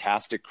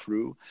fantastic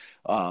crew.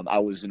 I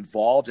was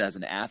involved as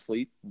an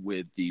athlete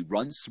with the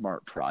Run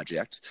Smart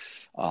project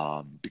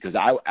because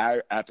I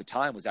at the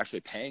time was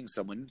actually paying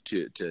someone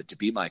to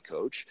be my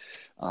coach.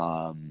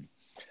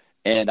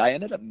 And I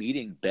ended up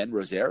meeting Ben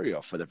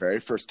Rosario for the very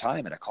first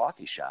time at a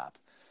coffee shop.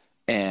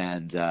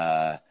 And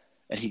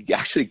he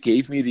actually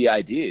gave me the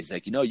idea. He's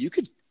like, you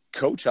could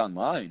coach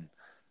online.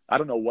 I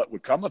don't know what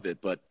would come of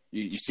it, but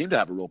you seem to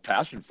have a real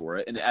passion for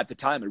it. And at the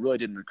time, it really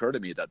didn't occur to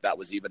me that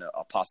was even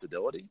a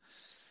possibility.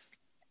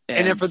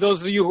 And then for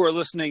those of you who are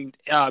listening,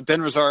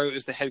 Ben Rosario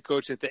is the head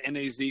coach at the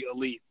NAZ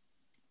Elite.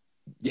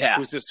 Yeah.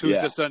 Who's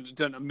just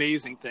done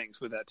amazing things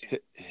with that team.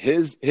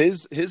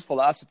 His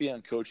philosophy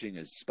on coaching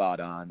is spot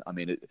on. I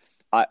mean,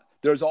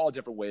 there's all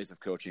different ways of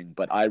coaching,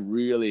 but I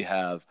really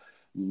have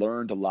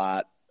learned a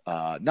lot.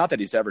 Not that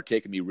he's ever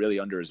taken me really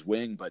under his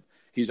wing, but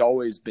he's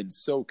always been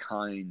so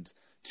kind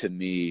to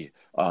me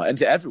and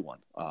to everyone.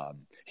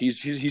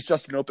 He's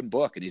just an open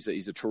book, and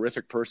he's a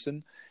terrific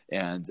person.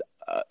 And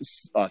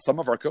some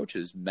of our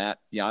coaches, Matt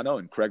Yano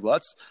and Craig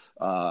Lutz,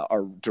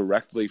 are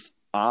directly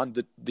on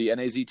the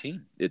NAZ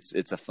team.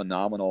 It's a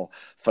phenomenal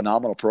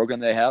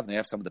program they have, and they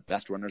have some of the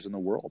best runners in the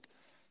world.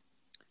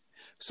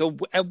 So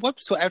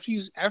after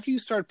you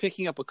started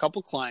picking up a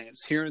couple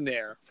clients here and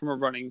there from a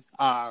running,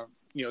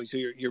 so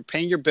you're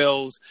paying your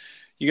bills,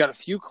 you got a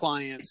few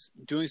clients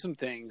doing some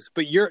things,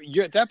 but you're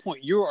at that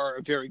point you are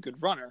a very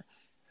good runner.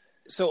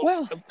 So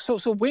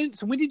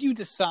when did you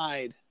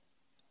decide,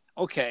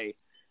 okay,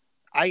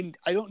 I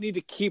don't need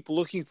to keep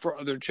looking for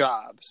other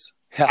jobs.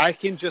 I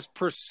can just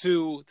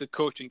pursue the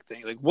coaching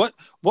thing. Like what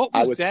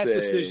was that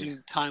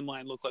decision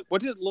timeline look like?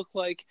 What did it look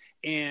like?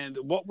 And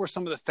what were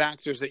some of the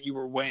factors that you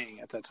were weighing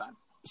at that time?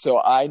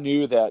 So I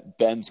knew that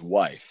Ben's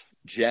wife,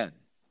 Jen,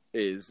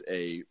 is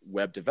a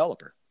web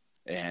developer.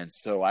 And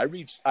so I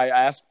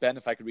asked Ben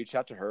if I could reach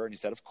out to her, and he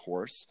said, of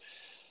course.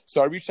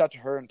 So I reached out to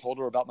her and told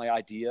her about my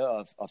idea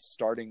of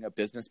starting a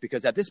business,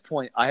 because at this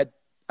point I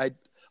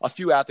a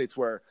few athletes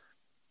where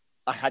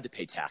I had to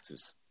pay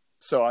taxes.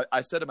 So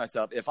I said to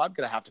myself, if I'm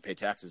going to have to pay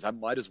taxes, I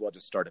might as well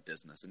just start a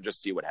business and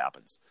just see what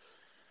happens.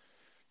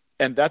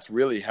 And that's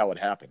really how it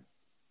happened.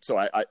 So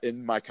I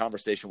in my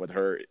conversation with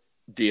her,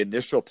 the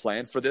initial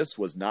plan for this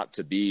was not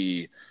to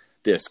be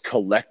this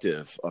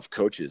collective of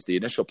coaches. The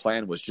initial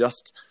plan was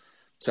just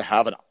to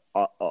have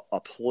a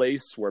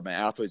place where my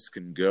athletes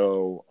can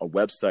go, a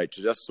website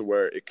just so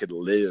where it could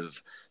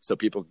live so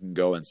people can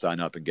go and sign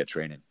up and get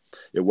training.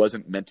 It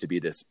wasn't meant to be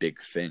this big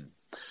thing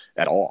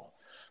at all.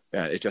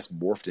 It just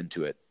morphed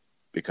into it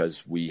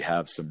because we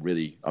have some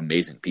really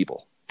amazing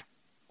people.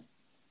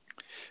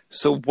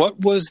 So what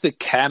was the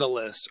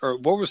catalyst, or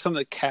what were some of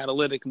the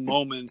catalytic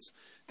moments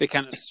that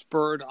kind of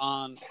spurred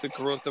on the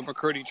growth of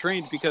McKirdy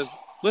Trained? Because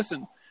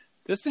listen,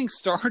 this thing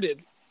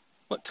started,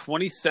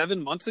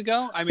 27 months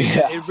ago? I mean,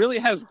 It really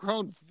has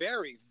grown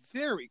very,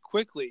 very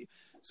quickly.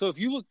 So if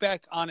you look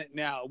back on it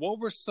now, what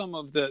were some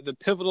of the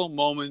pivotal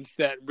moments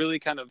that really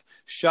kind of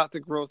shot the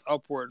growth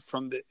upward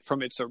from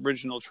its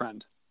original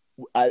trend?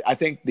 I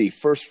think the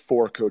first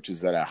 4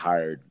 coaches that I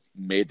hired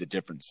made the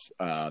difference.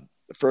 The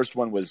first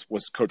one was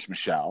Coach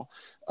Michelle.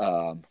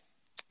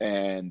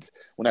 And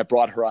when I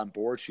brought her on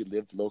board, she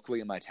lived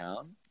locally in my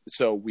town.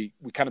 So we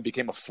kind of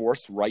became a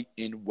force right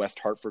in West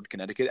Hartford,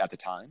 Connecticut at the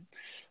time.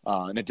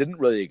 And it didn't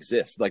really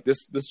exist. Like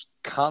this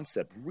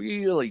concept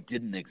really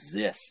didn't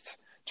exist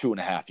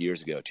 2.5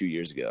 years ago, 2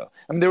 years ago.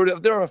 I mean,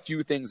 there are a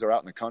few things that are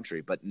out in the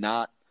country, but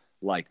not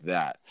like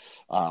that,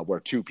 where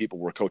 2 people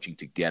were coaching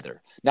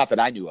together. Not that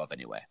I knew of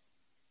anyway.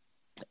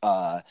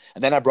 And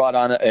then I brought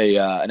on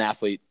an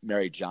athlete,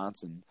 Mary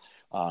Johnson,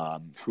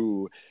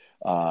 who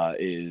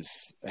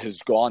has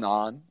gone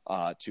on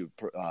to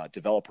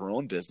develop her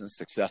own business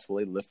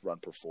successfully, Lift, Run,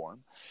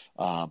 Perform.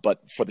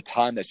 But for the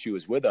time that she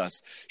was with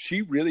us,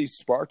 she really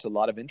sparked a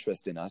lot of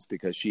interest in us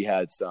because she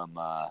had some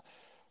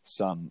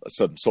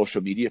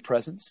social media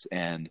presence,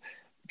 and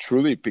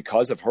truly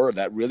because of her,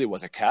 that really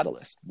was a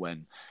catalyst.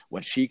 When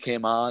she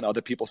came on,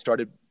 other people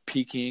started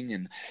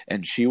peaking,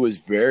 and she was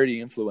very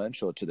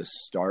influential to the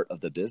start of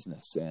the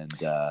business. And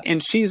her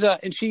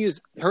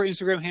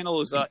Instagram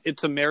handle is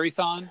it's a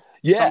marathon.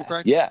 Yeah.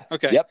 Correct? Yeah.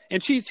 Okay. Yep.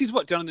 And she's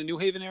what, down in the New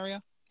Haven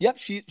area? Yep.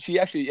 She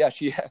actually,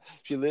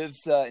 she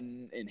lives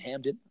in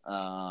Hamden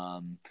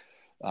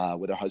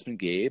with her husband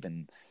Gabe,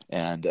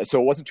 and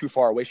so it wasn't too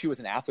far away. She was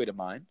an athlete of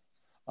mine.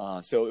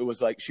 So it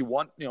was like she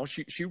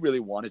really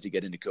wanted to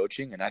get into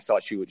coaching, and I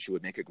thought she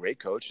would make a great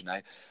coach. And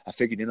I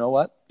figured, you know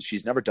what?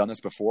 She's never done this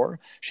before.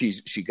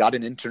 She got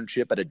an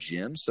internship at a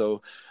gym,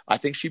 so I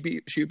think she'd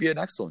be an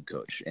excellent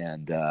coach.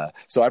 And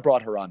so I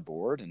brought her on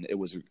board, and it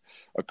was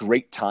a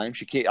great time.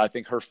 I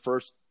think her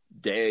first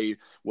day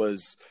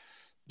was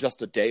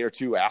just a day or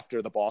two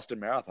after the Boston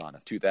Marathon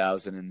of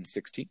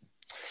 2016.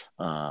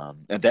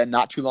 And then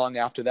not too long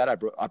after that,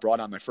 I brought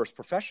on my first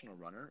professional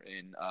runner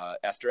in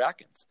Esther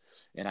Atkins.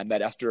 And I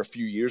met Esther a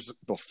few years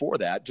before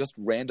that, just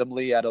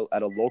randomly at a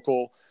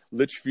local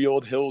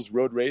Litchfield Hills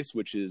road race,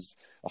 which is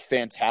a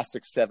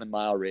fantastic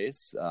 7-mile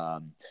race.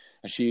 And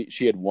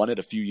she had won it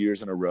a few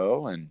years in a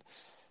row.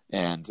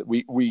 And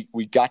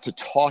we got to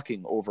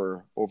talking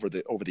over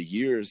the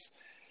years.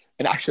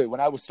 And actually, when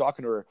I was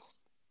talking to her,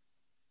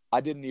 I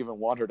didn't even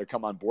want her to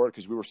come on board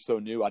because we were so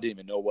new. I didn't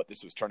even know what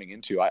this was turning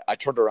into. I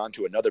turned her on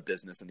to another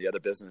business, and the other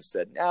business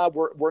said, "Nah,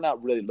 we're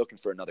not really looking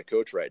for another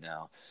coach right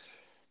now."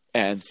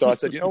 And so I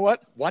said, "You know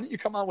what? Why don't you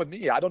come on with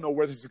me? I don't know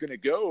where this is going to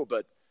go,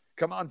 but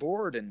come on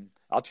board, and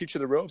I'll teach you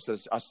the ropes.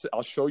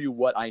 I'll show you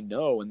what I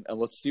know, and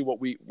let's see what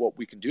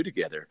we can do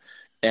together."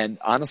 And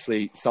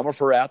honestly, some of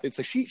her athletes,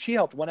 like she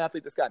helped one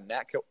athlete, this guy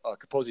Matt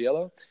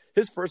Capoziello.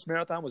 His first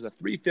marathon was a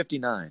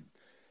 3:59,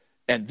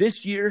 and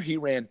this year he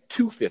ran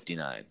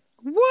 2:59.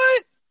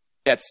 What?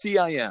 At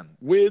CIM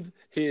with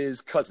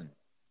his cousin.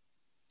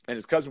 And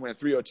his cousin ran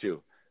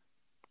 3:02.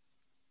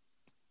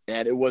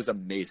 And it was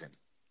amazing.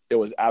 It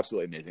was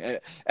absolutely amazing. And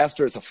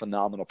Esther is a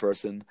phenomenal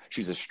person.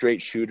 She's a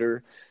straight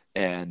shooter.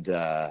 And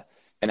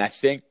I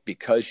think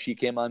because she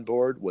came on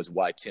board was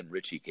why Tim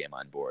Ritchie came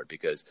on board,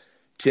 because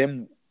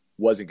Tim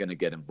wasn't going to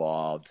get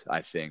involved.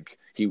 I think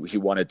he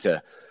wanted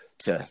to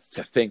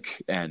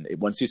think. And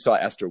once he saw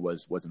Esther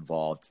was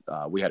involved,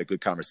 we had a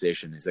good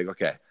conversation. He's like,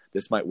 okay,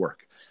 this might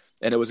work.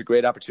 And it was a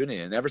great opportunity.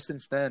 And ever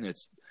since then,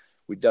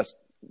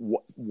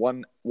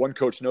 one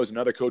coach knows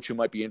another coach who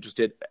might be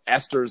interested.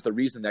 Esther's the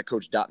reason that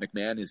Coach Dot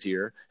McMahon is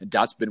here. And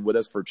Dot's been with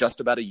us for just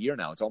about a year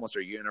now. It's almost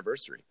our year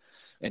anniversary.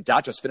 And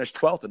Dot just finished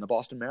 12th in the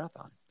Boston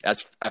Marathon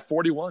at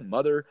 41.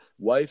 Mother,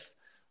 wife,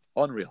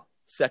 unreal.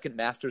 Second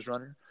Masters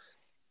runner.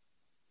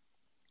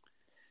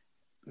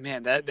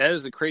 Man, that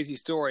is a crazy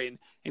story.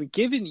 And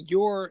given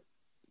your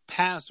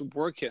past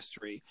work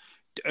history,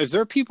 is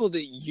there people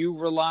that you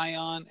rely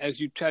on as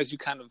you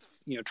kind of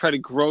try to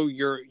grow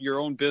your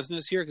own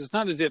business here? Because it's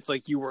not as if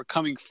like you were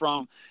coming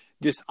from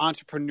this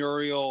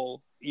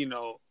entrepreneurial,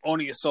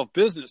 owning a self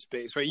business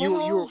space, right? You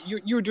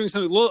were doing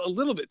something a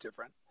little bit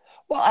different.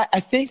 Well, I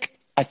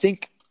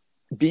think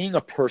being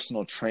a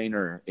personal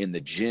trainer in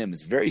the gym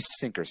is very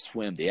sink or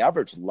swim. The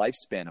average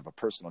lifespan of a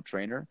personal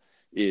trainer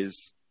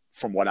is,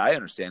 from what I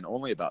understand,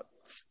 only about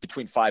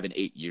between 5 and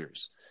 8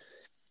 years.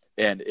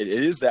 And it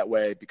is that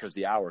way because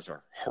the hours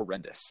are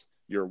horrendous.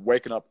 You're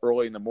waking up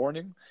early in the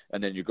morning,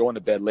 and then you're going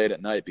to bed late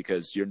at night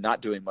because you're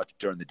not doing much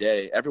during the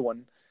day.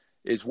 Everyone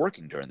is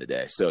working during the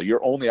day. So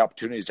your only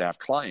opportunities to have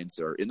clients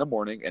are in the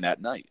morning and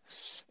at night.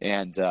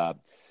 And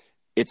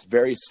it's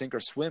very sink or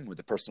swim with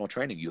the personal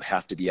training. You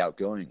have to be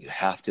outgoing. You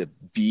have to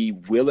be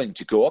willing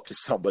to go up to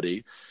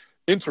somebody,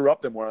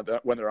 interrupt them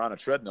when they're on a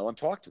treadmill, and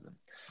talk to them.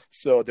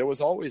 So there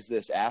was always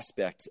this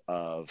aspect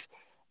of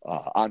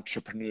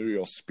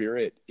entrepreneurial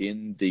spirit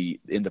in the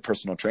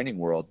personal training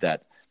world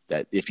that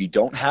if you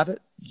don't have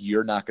it,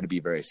 you're not going to be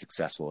very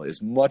successful.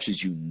 As much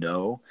as you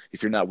know,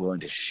 if you're not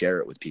willing to share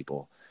it with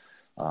people,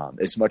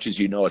 as much as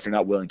you know, if you're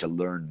not willing to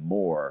learn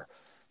more,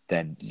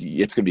 then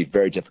it's going to be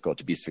very difficult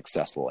to be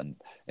successful.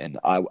 And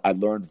I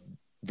learned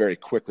very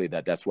quickly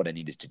that that's what I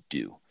needed to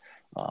do.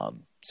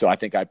 So I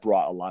think I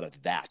brought a lot of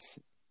that,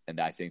 and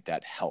I think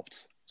that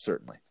helped,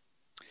 certainly.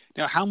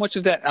 Now, how much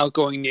of that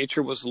outgoing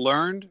nature was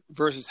learned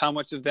versus how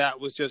much of that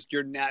was just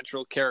your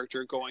natural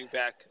character going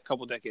back a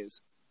couple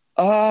decades?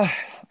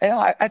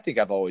 I think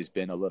I've always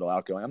been a little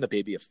outgoing. I'm the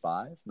baby of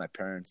 5. My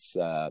parents,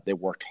 they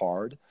worked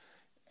hard,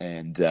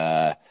 and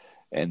I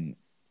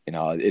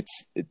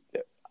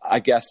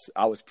guess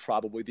I was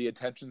probably the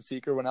attention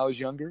seeker when I was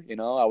younger.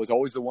 I was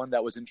always the one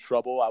that was in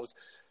trouble. I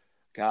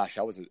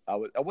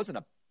wasn't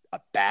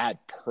a bad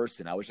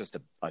person. I was just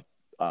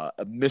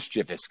a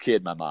mischievous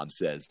kid, my mom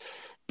says.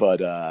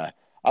 But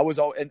I was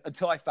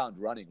until I found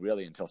running,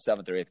 really, until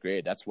 7th or 8th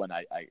grade. That's when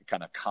I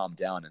kind of calmed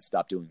down and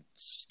stopped doing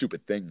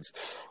stupid things.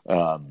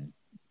 So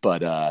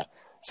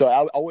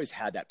I always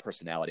had that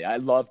personality. I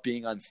love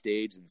being on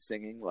stage and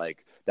singing.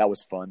 Like, that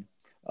was fun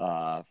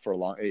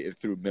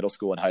through middle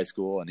school and high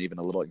school, and even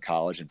a little in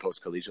college and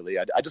post collegiately.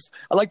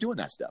 I like doing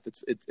that stuff.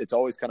 It's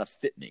always kind of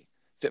fit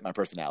my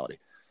personality.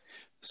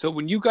 So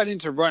when you got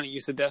into running, you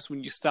said that's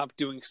when you stopped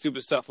doing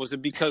stupid stuff. Was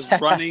it because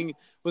running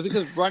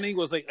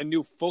was like a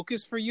new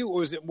focus for you, or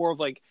was it more of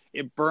like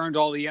it burned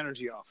all the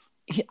energy off?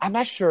 I'm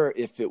not sure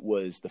if it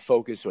was the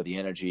focus or the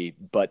energy,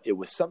 but it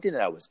was something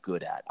that I was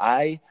good at.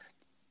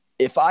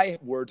 If I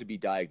were to be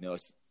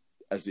diagnosed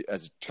as a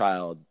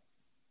child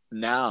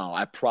now,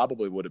 I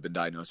probably would have been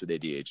diagnosed with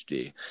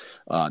ADHD.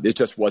 It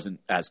just wasn't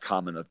as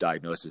common of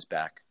diagnosis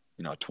back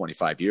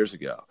 25 years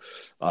ago,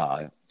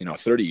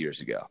 30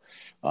 years ago.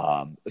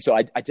 So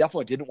I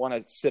definitely didn't want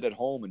to sit at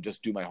home and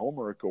just do my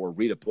homework or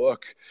read a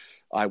book.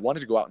 I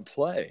wanted to go out and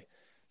play.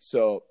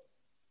 So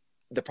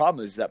the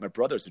problem is that my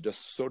brothers are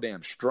just so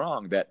damn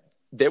strong that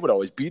they would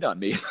always beat on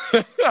me.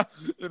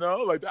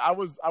 Like I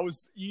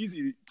was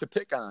easy to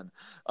pick on.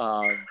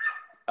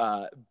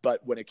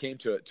 But when it came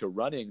to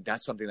running,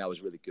 that's something that I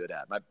was really good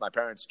at. My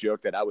parents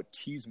joked that I would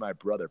tease my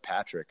brother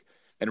Patrick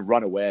and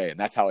run away, and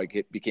that's how I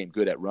became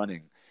good at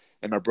running.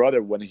 And my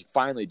brother, when he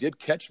finally did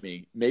catch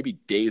me, maybe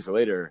days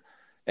later,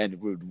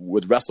 and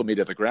would wrestle me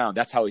to the ground,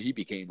 that's how he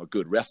became a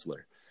good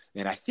wrestler.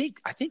 And I think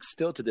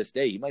still to this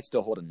day, he might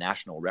still hold a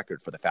national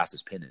record for the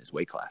fastest pin in his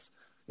weight class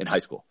in high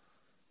school.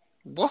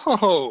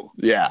 Whoa!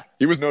 Yeah,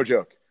 he was no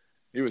joke.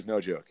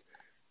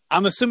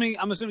 I'm assuming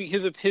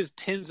his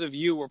pins of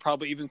you were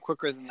probably even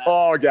quicker than that.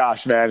 Oh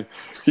gosh, man,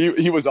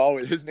 he was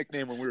always, his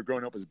nickname when we were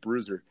growing up was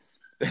Bruiser.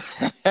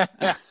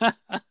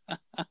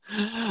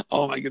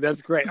 Oh my god,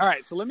 that's great. All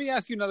right, so let me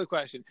ask you another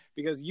question,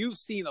 because you've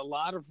seen a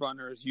lot of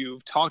runners,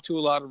 you've talked to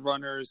a lot of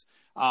runners.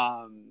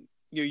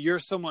 You're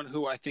someone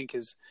who I think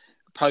is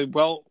probably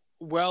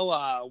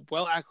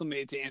well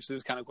acclimated to answer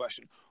this kind of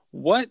question.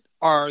 What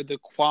are the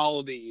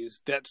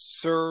qualities that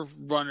serve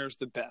runners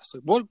the best?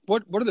 Like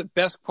what are the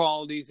best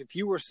qualities if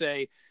you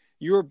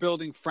were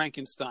building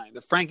Frankenstein,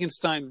 the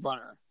Frankenstein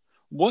runner?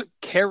 What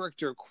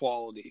character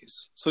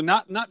qualities? So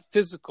not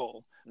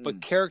physical,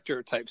 but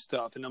character type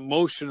stuff and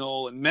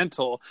emotional and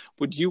mental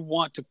would you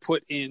want to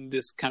put in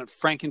this kind of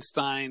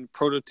Frankenstein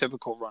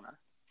prototypical runner?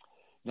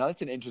 Now,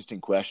 that's an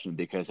interesting question,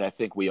 because I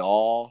think we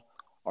all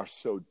are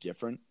so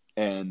different.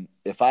 And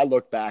if I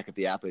look back at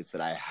the athletes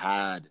that I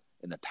had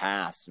in the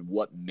past and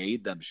what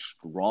made them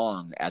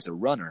strong as a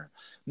runner,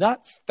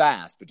 not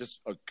fast, but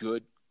just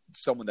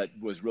someone that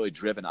was really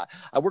driven.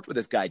 I worked with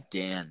this guy,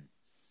 Dan,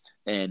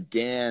 and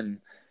Dan,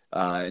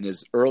 in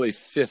his early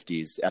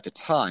 50s at the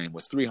time,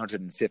 was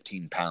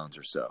 315 pounds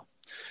or so.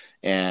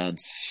 And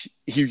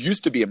he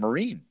used to be a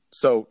Marine.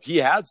 So he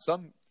had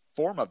some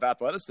form of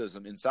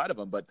athleticism inside of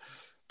him, but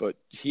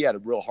he had a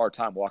real hard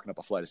time walking up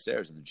a flight of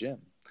stairs in the gym.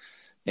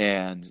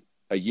 And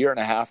a year and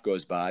a half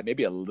goes by,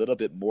 maybe a little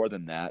bit more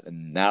than that,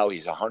 and now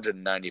he's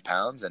 190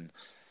 pounds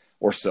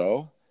or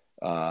so,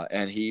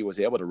 and he was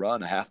able to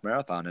run a half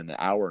marathon in 1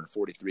 hour and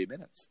 43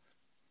 minutes.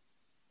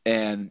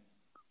 And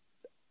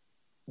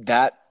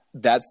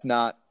that's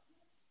not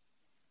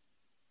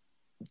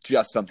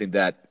just something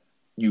that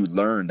you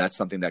learn. That's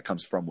something that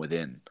comes from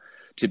within.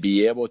 To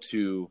be able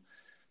to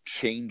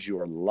change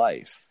your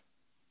life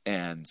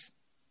and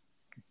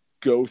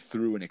go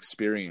through an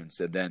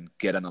experience and then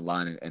get on the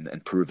line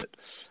and prove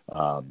it.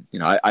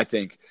 I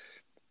think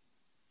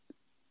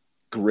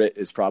grit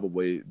is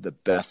probably the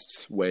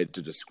best way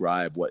to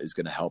describe what is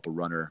going to help a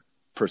runner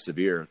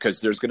persevere, because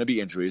there's going to be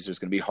injuries, there's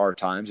going to be hard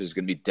times, there's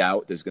going to be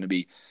doubt, there's going to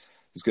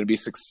be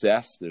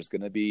success, there's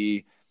going to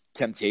be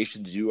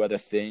temptation to do other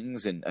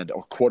things and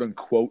or quote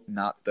unquote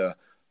not the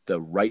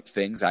right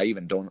things. I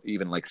don't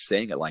even like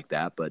saying it like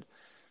that, but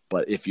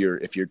if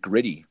you're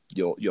gritty,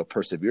 you'll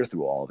persevere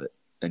through all of it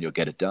and you'll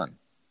get it done.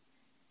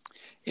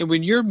 And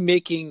when you're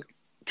making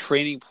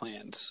training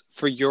plans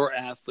for your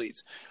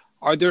athletes,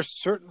 are there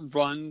certain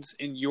runs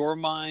in your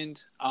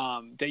mind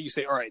that you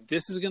say, all right,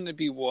 this is going to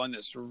be one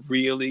that's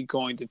really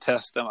going to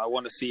test them. I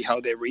want to see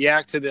how they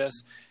react to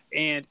this.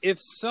 And if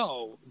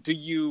so, do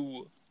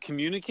you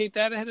communicate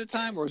that ahead of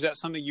time, or is that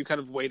something you kind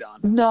of wait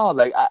on? No,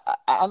 like I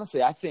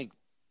honestly, I think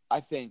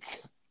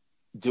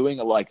doing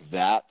it like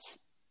that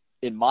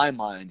in my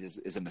mind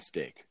is a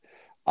mistake.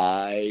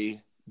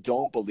 I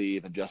don't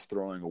believe in just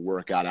throwing a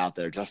workout out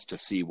there just to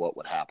see what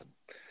would happen.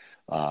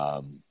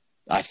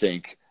 I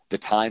think the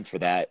time for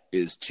that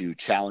is to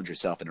challenge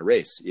yourself in a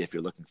race if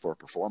you're looking for a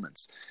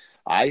performance.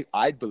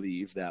 I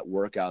believe that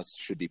workouts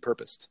should be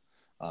purposed.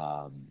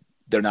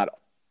 They're not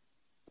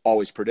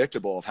always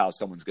predictable of how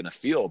someone's going to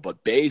feel,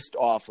 but based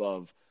off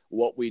of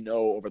what we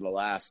know over the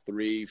last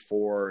 3,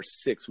 4,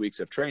 6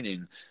 weeks of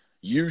training,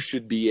 you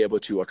should be able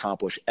to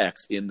accomplish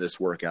X in this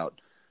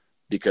workout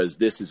because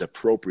this is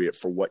appropriate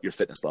for what your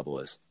fitness level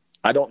is.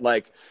 I don't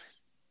like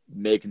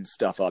making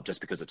stuff up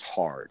just because it's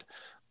hard.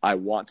 I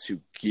want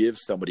to give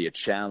somebody a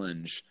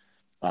challenge,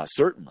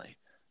 certainly,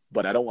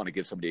 but I don't want to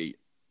give somebody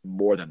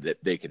more than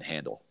that they can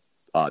handle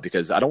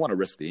because I don't want to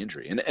risk the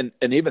injury. And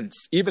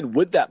even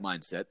with that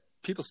mindset,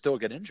 people still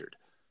get injured.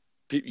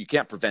 You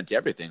can't prevent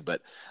everything,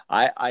 but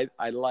I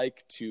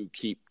like to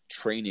keep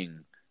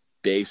training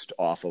based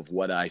off of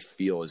what I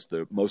feel is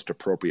the most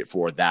appropriate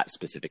for that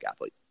specific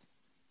athlete.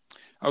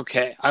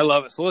 Okay, I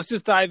love it. So let's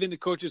just dive into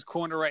Coach's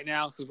Corner right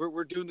now because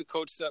we're doing the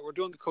coach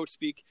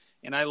speak,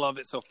 and I love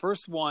it. So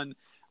first one,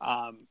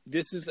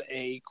 this is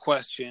a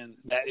question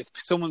that if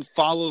someone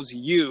follows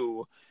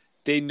you,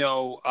 they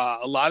know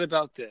a lot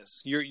about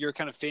this. You're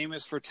kind of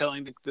famous for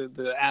telling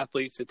the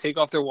athletes to take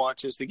off their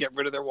watches, to get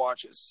rid of their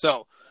watches.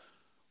 So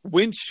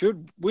when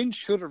should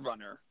a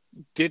runner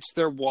ditch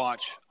their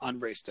watch on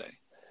race day?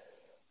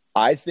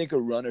 I think a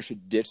runner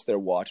should ditch their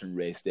watch on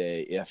race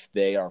day if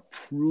they are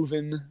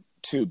proven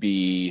to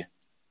be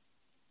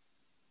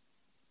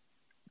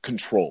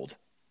controlled.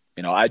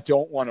 I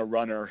don't want a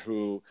runner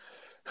who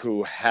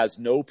has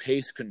no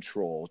pace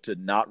control to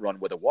not run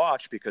with a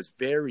watch, because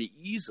very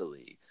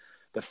easily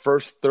the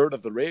first third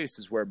of the race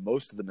is where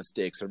most of the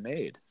mistakes are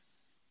made.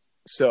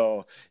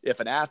 So if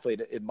an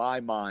athlete, in my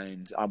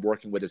mind, I'm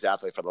working with this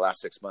athlete for the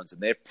last 6 months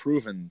and they've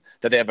proven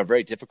that they have a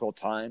very difficult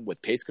time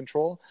with pace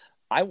control,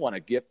 I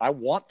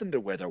want them to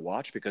wear their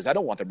watch because I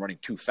don't want them running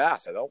too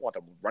fast. I don't want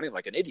them running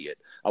like an idiot.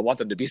 I want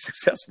them to be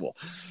successful.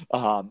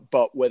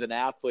 But with an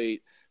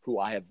athlete who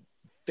I have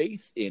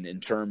faith in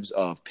terms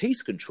of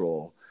pace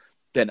control,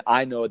 then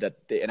I know that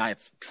and I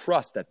have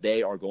trust that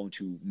they are going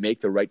to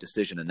make the right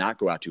decision and not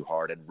go out too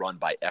hard and run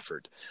by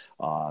effort.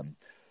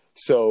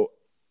 So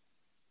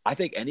I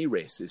think any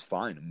race is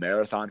fine.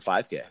 Marathon,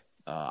 5K.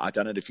 I've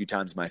done it a few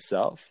times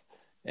myself.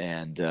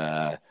 And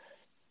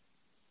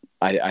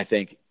I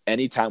think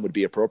any time would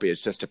be appropriate.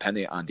 It's just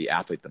depending on the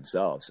athlete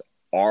themselves.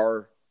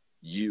 Are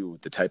you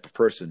the type of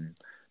person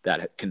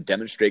that can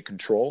demonstrate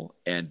control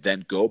and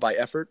then go by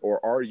effort?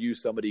 Or are you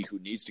somebody who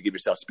needs to give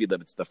yourself speed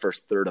limits the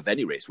first third of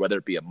any race, whether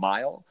it be a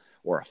mile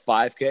or a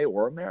 5K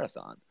or a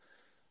marathon?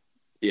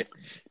 If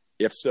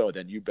so,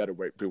 then you better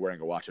be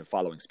wearing a watch and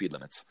following speed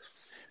limits.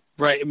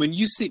 Right. And when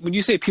you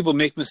say people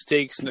make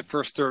mistakes in the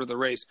first third of the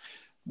race,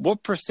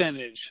 what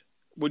percentage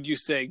would you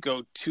say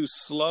go too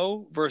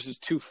slow versus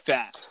too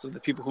fast of the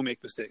people who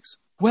make mistakes?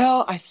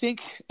 Well, I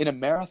think in a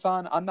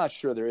marathon, I'm not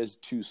sure there is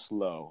too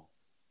slow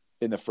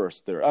in the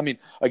first third. I mean,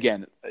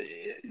 again,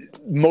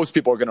 most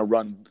people are going to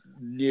run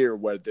near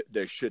where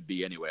they should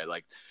be anyway.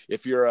 Like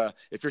if you're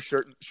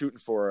shooting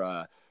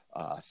for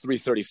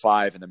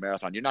 3:35 in the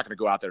marathon, you're not going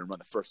to go out there and run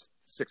the first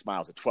 6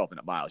 miles at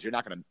 12-minute miles. You're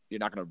not going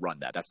to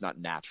run that. That's not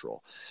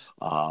natural.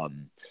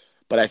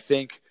 But I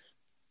think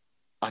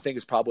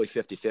it's probably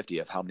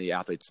 50-50 of how many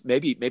athletes,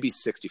 maybe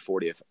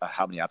 60-40 of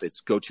how many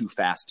athletes go too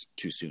fast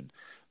too soon.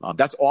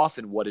 That's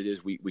often what it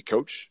is we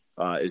coach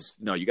is,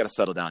 no, you got to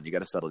settle down. You got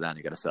to settle down.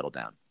 You got to settle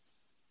down.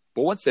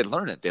 But once they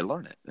learn it,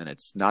 and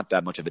it's not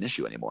that much of an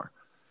issue anymore.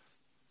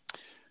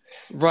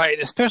 Right,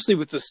 especially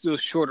with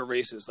those shorter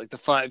races, like the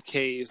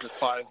 5Ks, the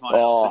 5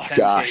 miles, the 10Ks.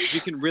 Gosh.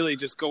 You can really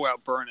just go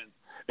out burning.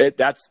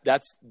 That's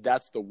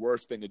the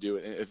worst thing to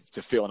do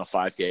to feel in a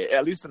 5K.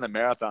 At least in the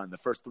marathon, the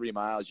first 3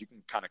 miles, you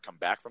can kind of come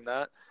back from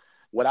that.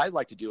 What I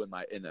like to do in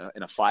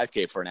a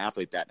 5K for an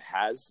athlete that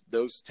has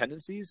those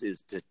tendencies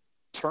is to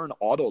turn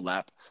auto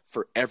lap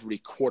for every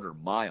quarter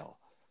mile.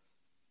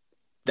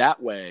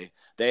 That way,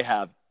 they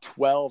have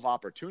 12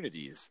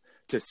 opportunities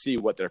to see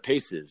what their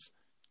pace is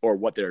or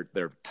what their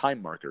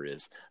time marker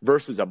is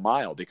versus a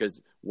mile.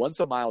 Because once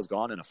a mile is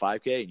gone in a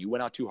 5K and you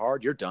went out too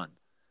hard, you're done.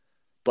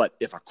 But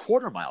if a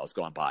quarter mile has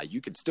gone by, you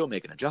can still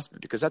make an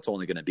adjustment because that's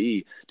only going to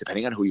be,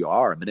 depending on who you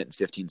are, 1 minute and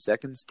 15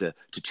 seconds to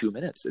 2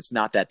 minutes. It's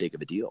not that big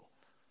of a deal.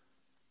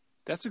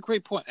 That's a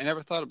great point. I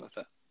never thought about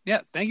that.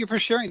 Yeah, thank you for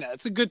sharing that.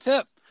 It's a good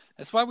tip.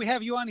 That's why we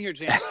have you on here,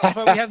 James. That's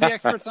why we have the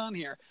experts on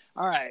here.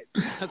 All right.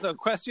 So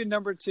question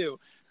number 2.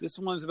 This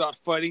one's about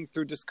fighting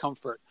through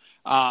discomfort.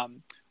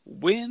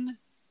 When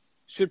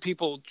should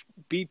people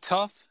be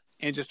tough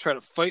and just try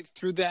to fight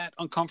through that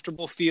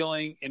uncomfortable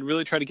feeling and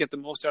really try to get the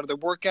most out of their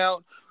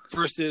workout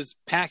versus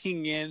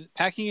packing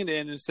it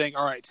in and saying,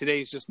 all right,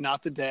 today's just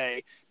not the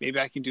day. Maybe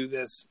I can do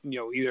this,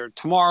 either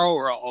tomorrow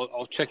or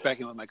I'll check back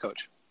in with my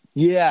coach.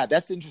 Yeah,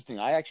 that's interesting.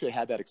 I actually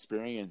had that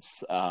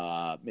experience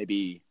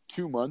maybe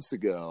 2 months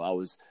ago. I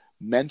was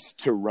meant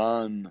to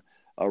run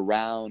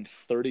around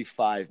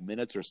 35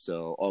 minutes or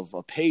so of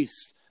a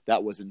pace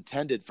that was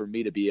intended for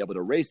me to be able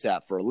to race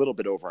at for a little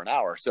bit over an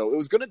hour. So it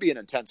was going to be an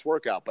intense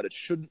workout, but it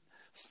shouldn't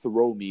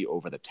throw me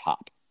over the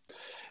top.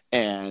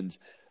 And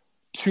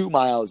 2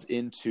 miles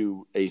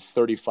into a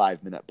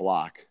 35-minute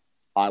block,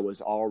 I was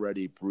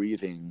already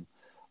breathing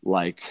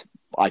like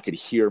I could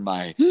hear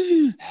my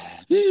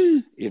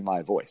in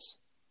my voice,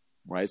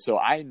 right? So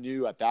I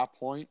knew at that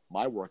point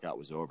my workout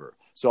was over.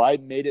 So I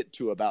made it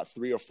to about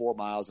 3 or 4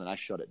 miles and I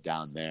shut it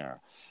down there.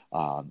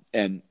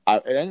 And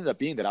it ended up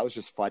being that I was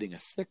just fighting a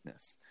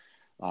sickness.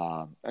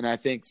 And I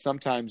think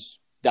sometimes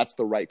that's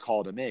the right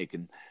call to make.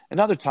 And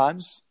other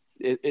times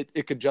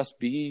it could just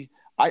be,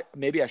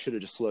 maybe I should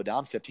have just slowed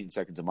down 15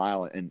 seconds a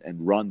mile and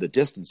run the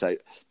distance.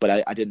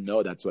 But I didn't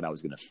know that's what I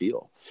was going to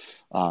feel.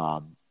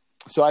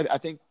 So I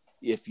think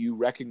if you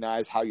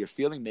recognize how you're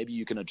feeling, maybe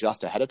you can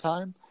adjust ahead of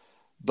time,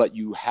 but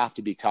you have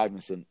to be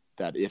cognizant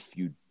that if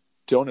you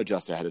don't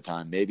adjust ahead of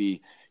time,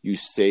 maybe you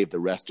save the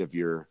rest of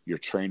your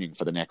training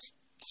for the next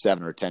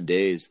 7 or 10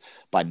 days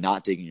by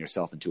not digging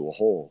yourself into a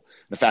hole.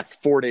 In fact,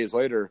 4 days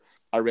later,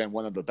 I ran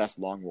one of the best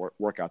long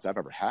workouts I've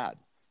ever had.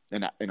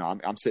 And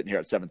I'm sitting here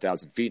at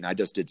 7,000 feet and I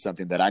just did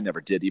something that I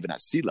never did even at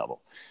sea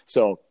level.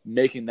 So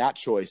making that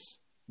choice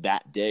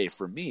that day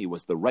for me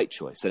was the right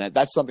choice. And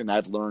that's something that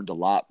I've learned a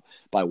lot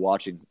by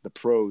watching the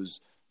pros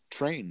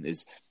train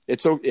is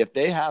if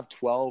they have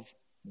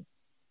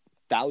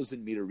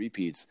 12,000 meter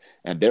repeats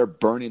and they're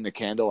burning the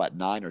candle at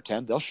 9 or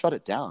 10, they'll shut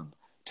it down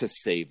to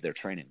save their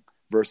training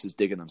versus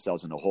digging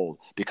themselves in a hole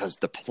because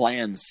the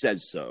plan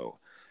says so.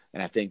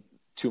 And I think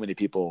too many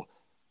people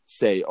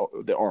say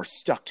they are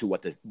stuck to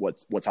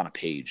what's on a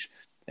page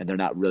and they're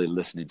not really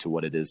listening to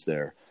what it is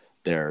their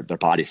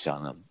body's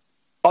telling them.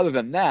 Other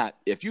than that,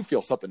 if you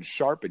feel something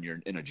sharp and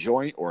you're in a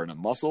joint or in a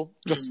muscle,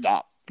 just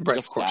stop. Right,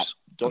 just of course.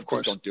 Stop.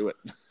 Just don't do it.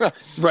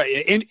 Right.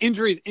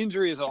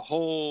 Injury is a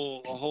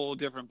whole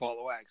different ball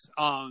of wax.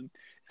 And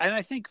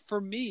I think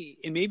for me,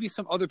 and maybe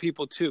some other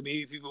people too,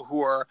 maybe people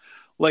who are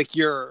like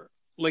your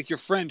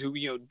friend who,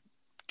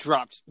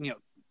 dropped,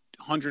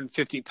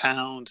 150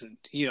 pounds and,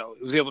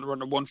 was able to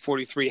run a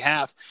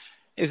 143.5,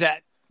 is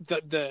that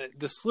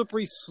the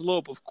slippery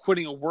slope of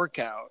quitting a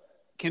workout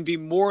can be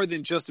more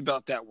than just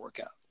about that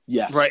workout.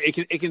 Yes. Right.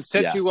 It can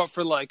set you up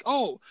for like,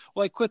 oh,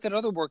 well, I quit that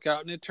other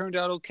workout and it turned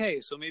out okay.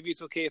 So maybe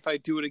it's okay if I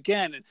do it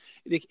again. And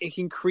it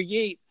can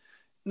create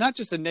not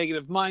just a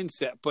negative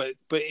mindset, but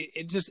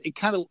it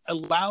kind of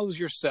allows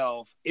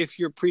yourself, if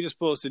you're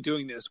predisposed to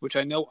doing this, which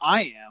I know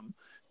I am,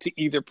 to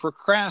either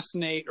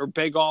procrastinate or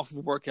beg off of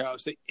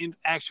workouts that in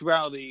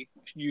actuality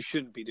you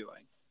shouldn't be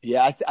doing.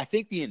 Yeah. I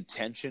think the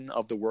intention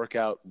of the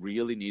workout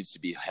really needs to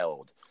be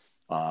held.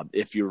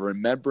 If you're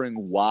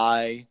remembering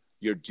why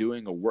you're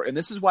doing a work. And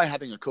this is why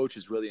having a coach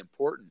is really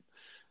important,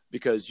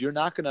 because you're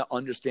not going to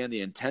understand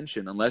the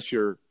intention unless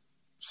you're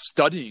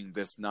studying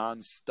this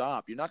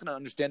nonstop. You're not going to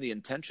understand the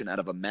intention out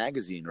of a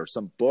magazine or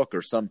some book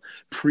or some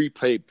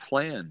prepaid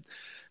plan.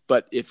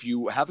 But if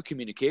you have a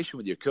communication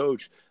with your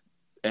coach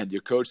and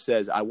your coach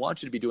says, I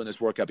want you to be doing this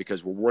workout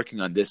because we're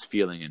working on this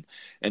feeling.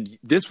 And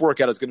this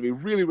workout is going to be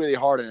really, really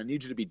hard. And I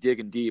need you to be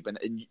digging deep and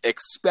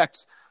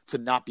expect to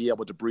not be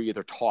able to breathe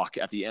or talk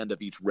at the end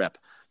of each rep.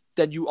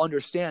 Then you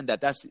understand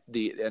that that's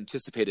the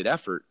anticipated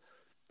effort.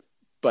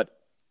 But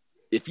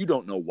if you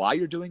don't know why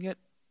you're doing it,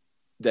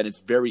 then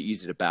it's very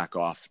easy to back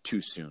off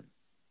too soon,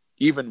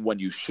 even when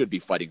you should be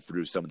fighting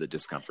through some of the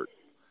discomfort.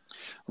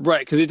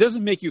 Right, because it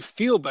doesn't make you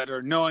feel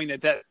better knowing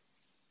that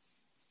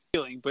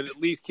feeling, but at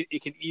least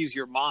it can ease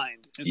your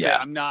mind and say,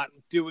 I'm not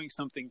doing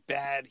something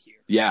bad here.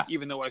 Yeah.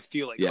 Even though I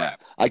feel like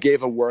crap. I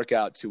gave a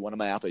workout to one of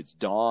my athletes,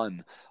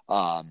 Dawn,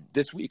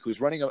 this week, who's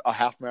running a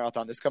half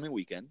marathon this coming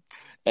weekend.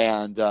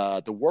 And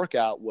the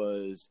workout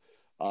was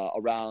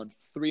around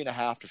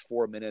 3.5 to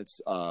 4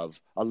 minutes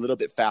of a little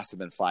bit faster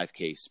than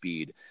 5K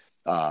speed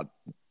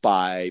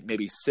by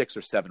maybe 6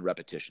 or 7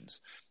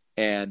 repetitions.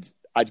 And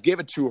I'd give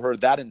it to her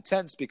that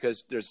intense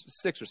because there's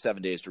 6 or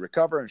 7 days to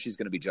recover and she's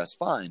going to be just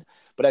fine.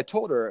 But I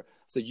told her,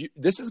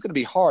 this is going to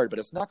be hard, but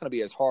it's not going to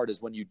be as hard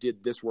as when you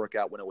did this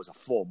workout when it was a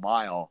full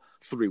mile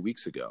 3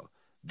 weeks ago.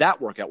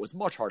 That workout was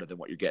much harder than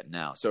what you're getting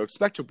now. So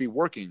expect to be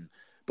working,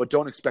 but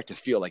don't expect to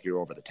feel like you're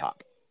over the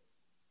top.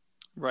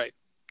 Right.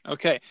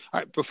 Okay.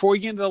 All right. Before we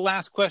get into the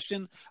last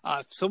question,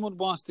 if someone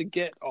wants to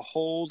get a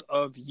hold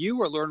of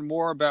you or learn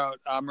more about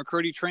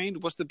McKirdy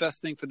Trained, what's the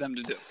best thing for them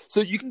to do?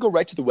 So you can go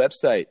right to the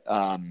website,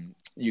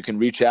 You can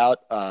reach out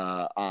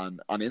on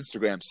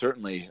Instagram,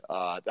 certainly.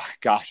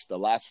 Gosh, the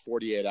last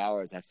 48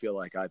 hours, I feel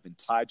like I've been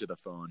tied to the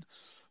phone.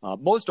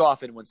 Most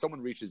often when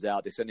someone reaches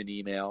out, they send an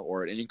email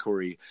or an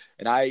inquiry,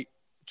 and I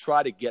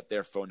try to get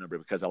their phone number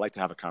because I like to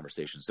have a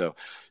conversation. So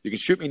you can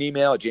shoot me an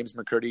email at James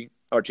McKirdy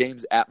or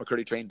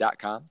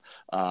james@McKirdyTrain.com.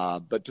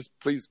 But just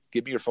please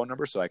give me your phone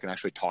number so I can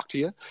actually talk to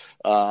you.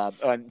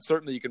 And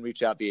certainly you can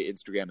reach out via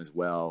Instagram as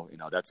well. You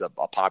know, that's a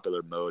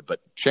popular mode,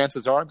 but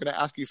chances are I'm going to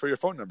ask you for your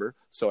phone number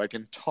so I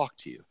can talk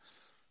to you.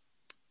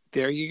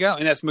 There you go.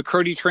 And that's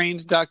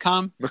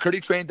McKirdyTrained.com.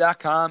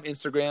 McKirdyTrain.com.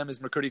 Instagram is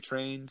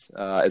McKirdyTrained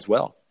as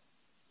well.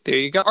 There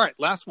you go. All right,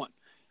 last one.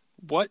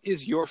 What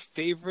is your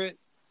favorite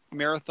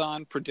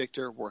marathon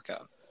predictor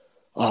workout?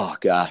 Oh,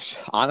 gosh.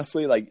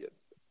 Honestly, like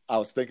I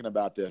was thinking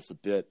about this a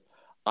bit.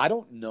 I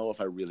don't know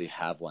if I really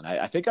have one.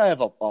 I think I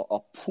have a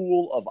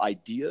pool of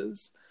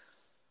ideas,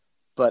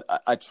 but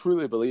I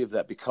truly believe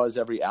that because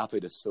every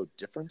athlete is so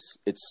different,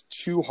 it's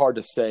too hard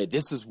to say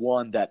this is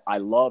one that I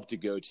love to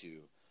go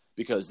to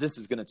because this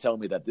is going to tell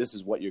me that this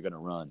is what you're going to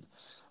run.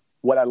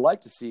 What I'd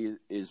like to see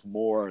is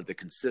more the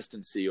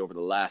consistency over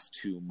the last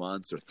 2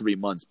 months or 3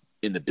 months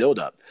in the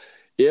buildup.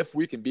 If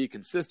we can be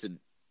consistent,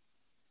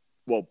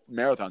 well,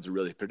 marathons are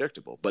really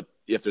predictable. But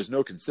if there's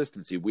no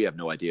consistency, we have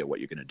no idea what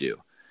you're going to do.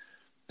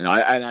 And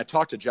I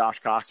talked to Josh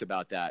Cox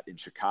about that in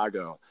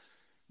Chicago.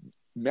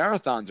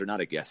 Marathons are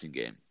not a guessing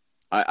game.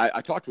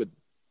 I spoke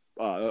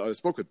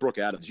with Brooke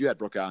Adams. You had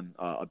Brooke on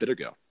a bit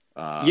ago.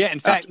 In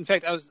fact,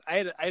 I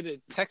had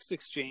a text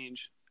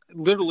exchange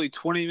literally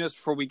 20 minutes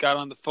before we got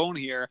on the phone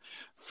here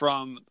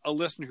from a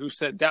listener who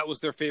said that was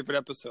their favorite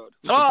episode.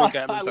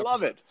 I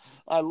love it.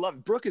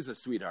 Brooke is a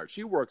sweetheart.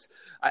 She works.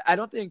 I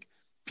don't think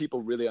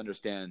people really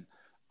understand,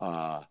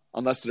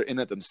 unless they're in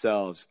it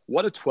themselves,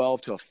 what a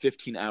 12 to a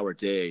 15-hour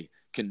day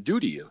can do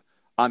to you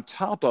on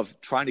top of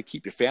trying to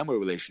keep your family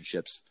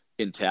relationships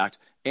intact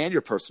and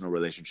your personal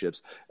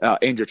relationships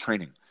and your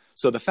training.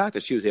 So the fact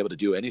that she was able to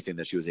do anything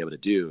that she was able to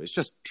do is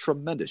just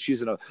tremendous.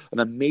 She's an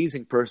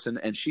amazing person,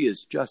 and she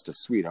is just a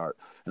sweetheart.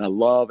 And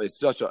it's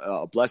such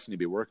a blessing to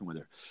be working with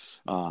her.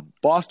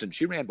 Boston,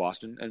 she ran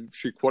Boston, and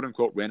she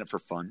quote-unquote ran it for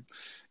fun.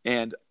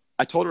 And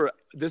I told her,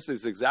 this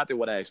is exactly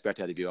what I expect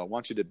out of you. I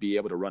want you to be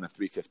able to run a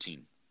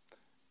 3:15.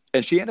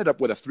 And she ended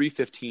up with a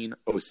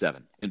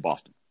 3:15.07 in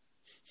Boston.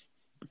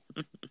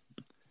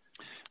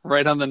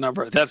 Right on the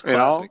number. That's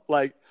classic.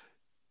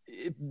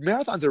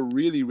 Marathons are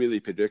really, really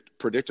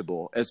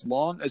predictable as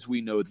long as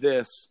we know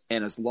this,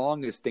 and as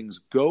long as things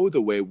go the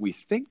way we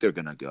think they're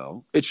going to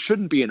go. It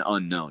shouldn't be an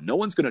unknown. No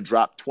one's going to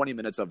drop 20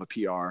 minutes of a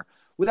PR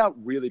without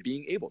really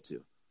being able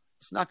to.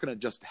 It's not going to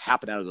just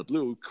happen out of the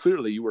blue.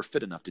 Clearly, you were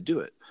fit enough to do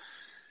it.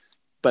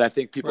 But I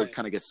think people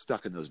kind of get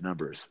stuck in those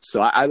numbers.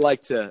 So I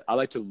like to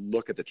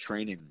look at the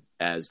training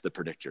as the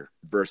predictor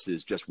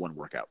versus just one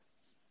workout.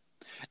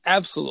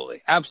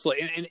 Absolutely.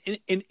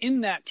 And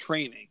in that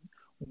training,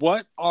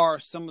 what are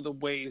some of the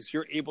ways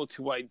you're able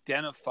to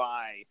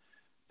identify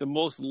the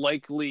most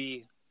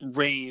likely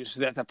range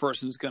that the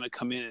person's going to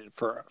come in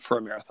for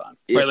a marathon?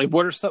 Right? Like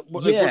what are some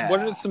of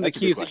the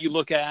keys that you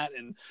look at?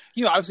 And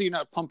obviously you're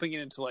not pumping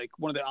it into like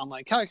one of the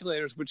online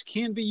calculators, which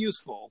can be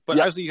useful, but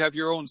obviously you have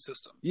your own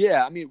system.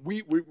 Yeah, I mean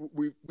we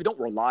don't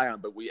rely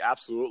on, but we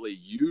absolutely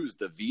use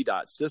the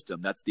VDOT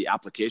system. That's the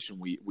application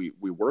we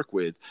work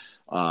with.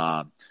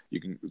 You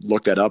can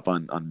look that up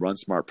on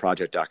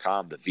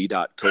runsmartproject.com, the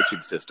VDOT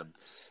coaching system.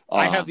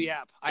 I have the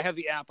app. I have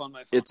the app on my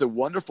phone. It's a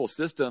wonderful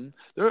system.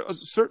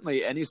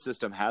 Certainly any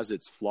system has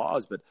its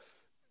flaws, but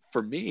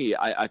for me,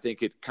 I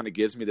think it kind of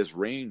gives me this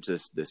range,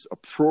 this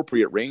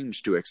appropriate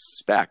range to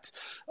expect.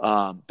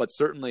 But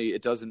certainly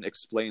it doesn't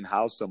explain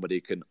how somebody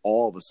can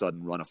all of a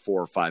sudden run a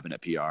 4 or 5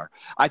 minute PR.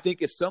 I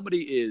think if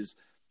somebody is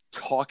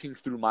talking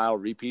through mile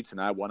repeats and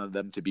I wanted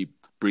them to be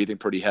breathing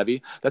pretty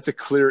heavy, that's a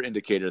clear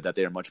indicator that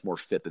they are much more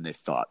fit than they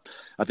thought.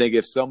 I think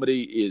if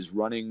somebody is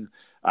running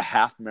a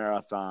half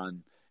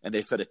marathon and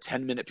they set a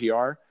 10-minute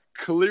PR,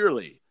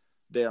 clearly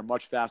they are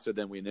much faster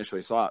than we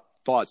initially thought.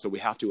 So we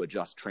have to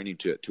adjust training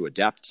to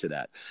adapt to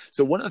that.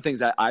 So one of the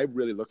things that I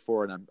really look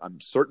for, and I'm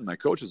certain my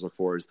coaches look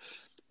for, is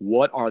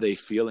what are they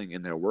feeling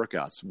in their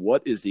workouts?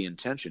 What is the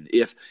intention?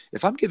 If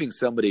I'm giving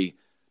somebody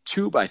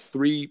 2 by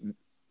 3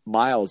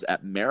 miles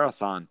at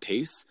marathon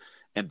pace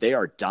and they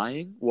are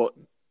dying, well,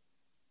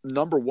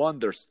 number one,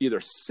 they're either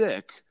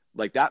sick,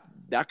 like that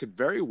could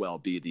very well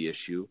be the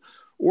issue.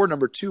 Or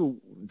number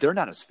two, they're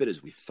not as fit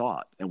as we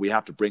thought, and we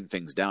have to bring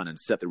things down and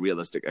set the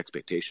realistic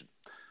expectation.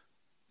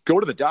 Go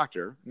to the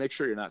doctor, make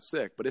sure you're not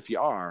sick, but if you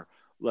are,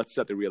 let's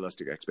set the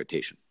realistic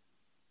expectation.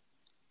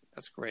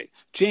 That's great.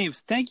 James,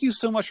 thank you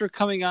so much for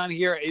coming on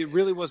here. It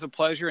really was a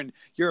pleasure, and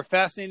you're a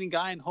fascinating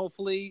guy, and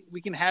hopefully we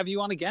can have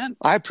you on again.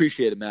 I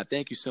appreciate it, Matt.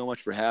 Thank you so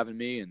much for having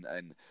me,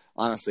 and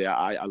honestly,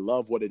 I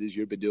love what it is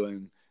you've been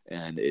doing,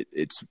 and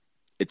it's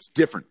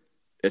different.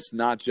 It's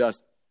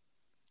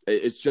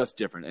just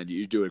different, and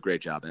you do a great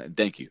job, and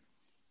thank you.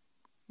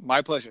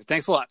 My pleasure.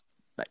 Thanks a lot.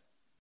 Bye.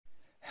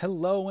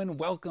 Hello and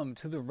welcome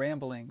to the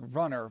Rambling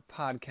Runner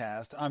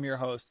podcast. I'm your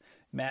host,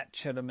 Matt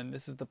Chittum, and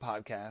this is the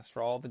podcast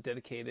for all the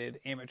dedicated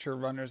amateur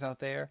runners out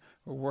there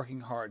who are working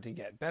hard to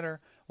get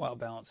better while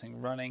balancing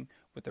running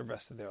with the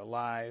rest of their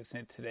lives.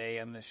 And today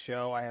on the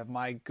show, I have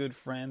my good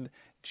friend,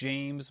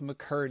 James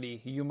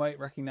McKirdy. You might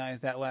recognize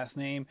that last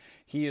name.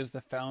 He is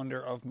the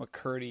founder of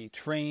McKirdy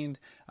Trained.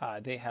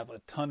 They have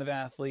a ton of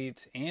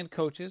athletes and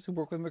coaches who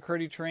work with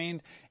McKirdy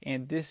Trained,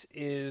 and this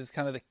is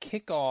kind of the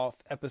kickoff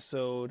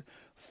episode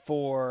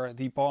for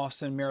the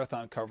Boston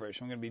Marathon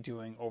coverage I'm going to be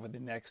doing over the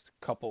next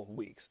couple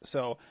weeks.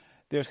 So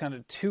there's kind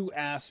of two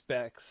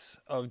aspects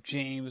of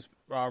James'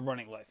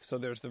 running life. So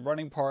there's the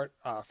running part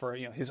for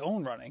his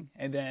own running,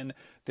 and then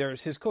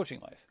there's his coaching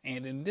life.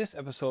 And in this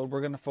episode,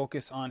 we're going to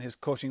focus on his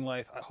coaching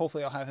life.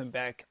 Hopefully, I'll have him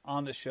back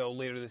on the show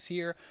later this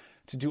year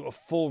to do a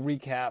full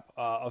recap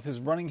of his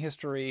running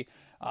history.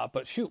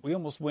 But shoot, we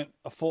almost went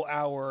a full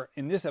hour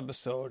in this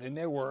episode, and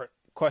there were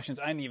questions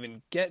I didn't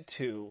even get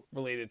to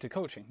related to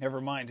coaching, never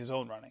mind his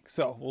own running.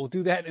 So we'll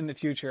do that in the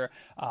future,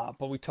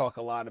 but we talk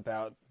a lot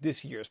about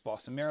this year's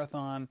Boston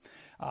Marathon,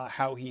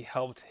 how he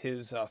helped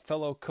his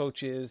fellow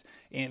coaches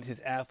and his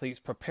athletes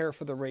prepare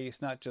for the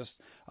race, not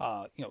just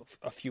a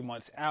few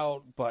months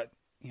out, but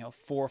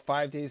 4 or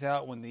 5 days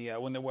out when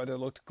the weather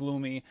looked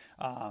gloomy.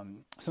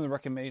 Some of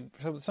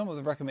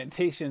the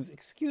recommendations,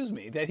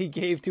 that he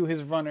gave to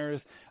his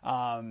runners.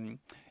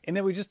 And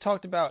then we just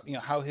talked about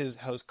how his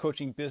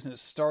coaching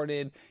business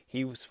started.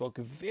 He spoke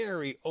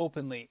very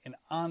openly and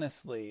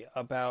honestly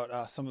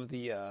about some of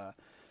the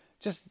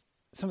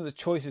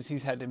choices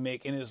he's had to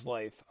make in his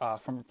life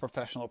from a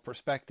professional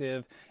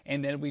perspective.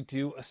 And then we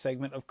do a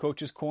segment of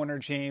Coach's Corner.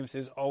 James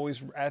is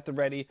always at the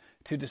ready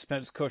to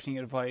dispense coaching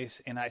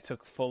advice, and I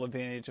took full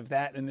advantage of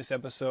that in this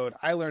episode.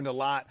 I learned a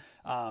lot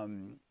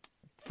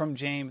from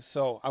James,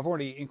 so I've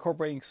already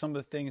incorporating some of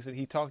the things that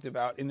he talked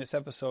about in this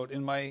episode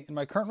in my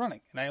current running,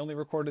 and I only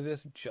recorded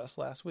this just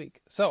last week.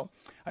 So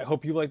I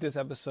hope you like this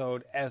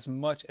episode as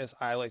much as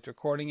I liked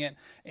recording it,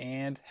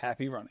 and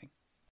happy running.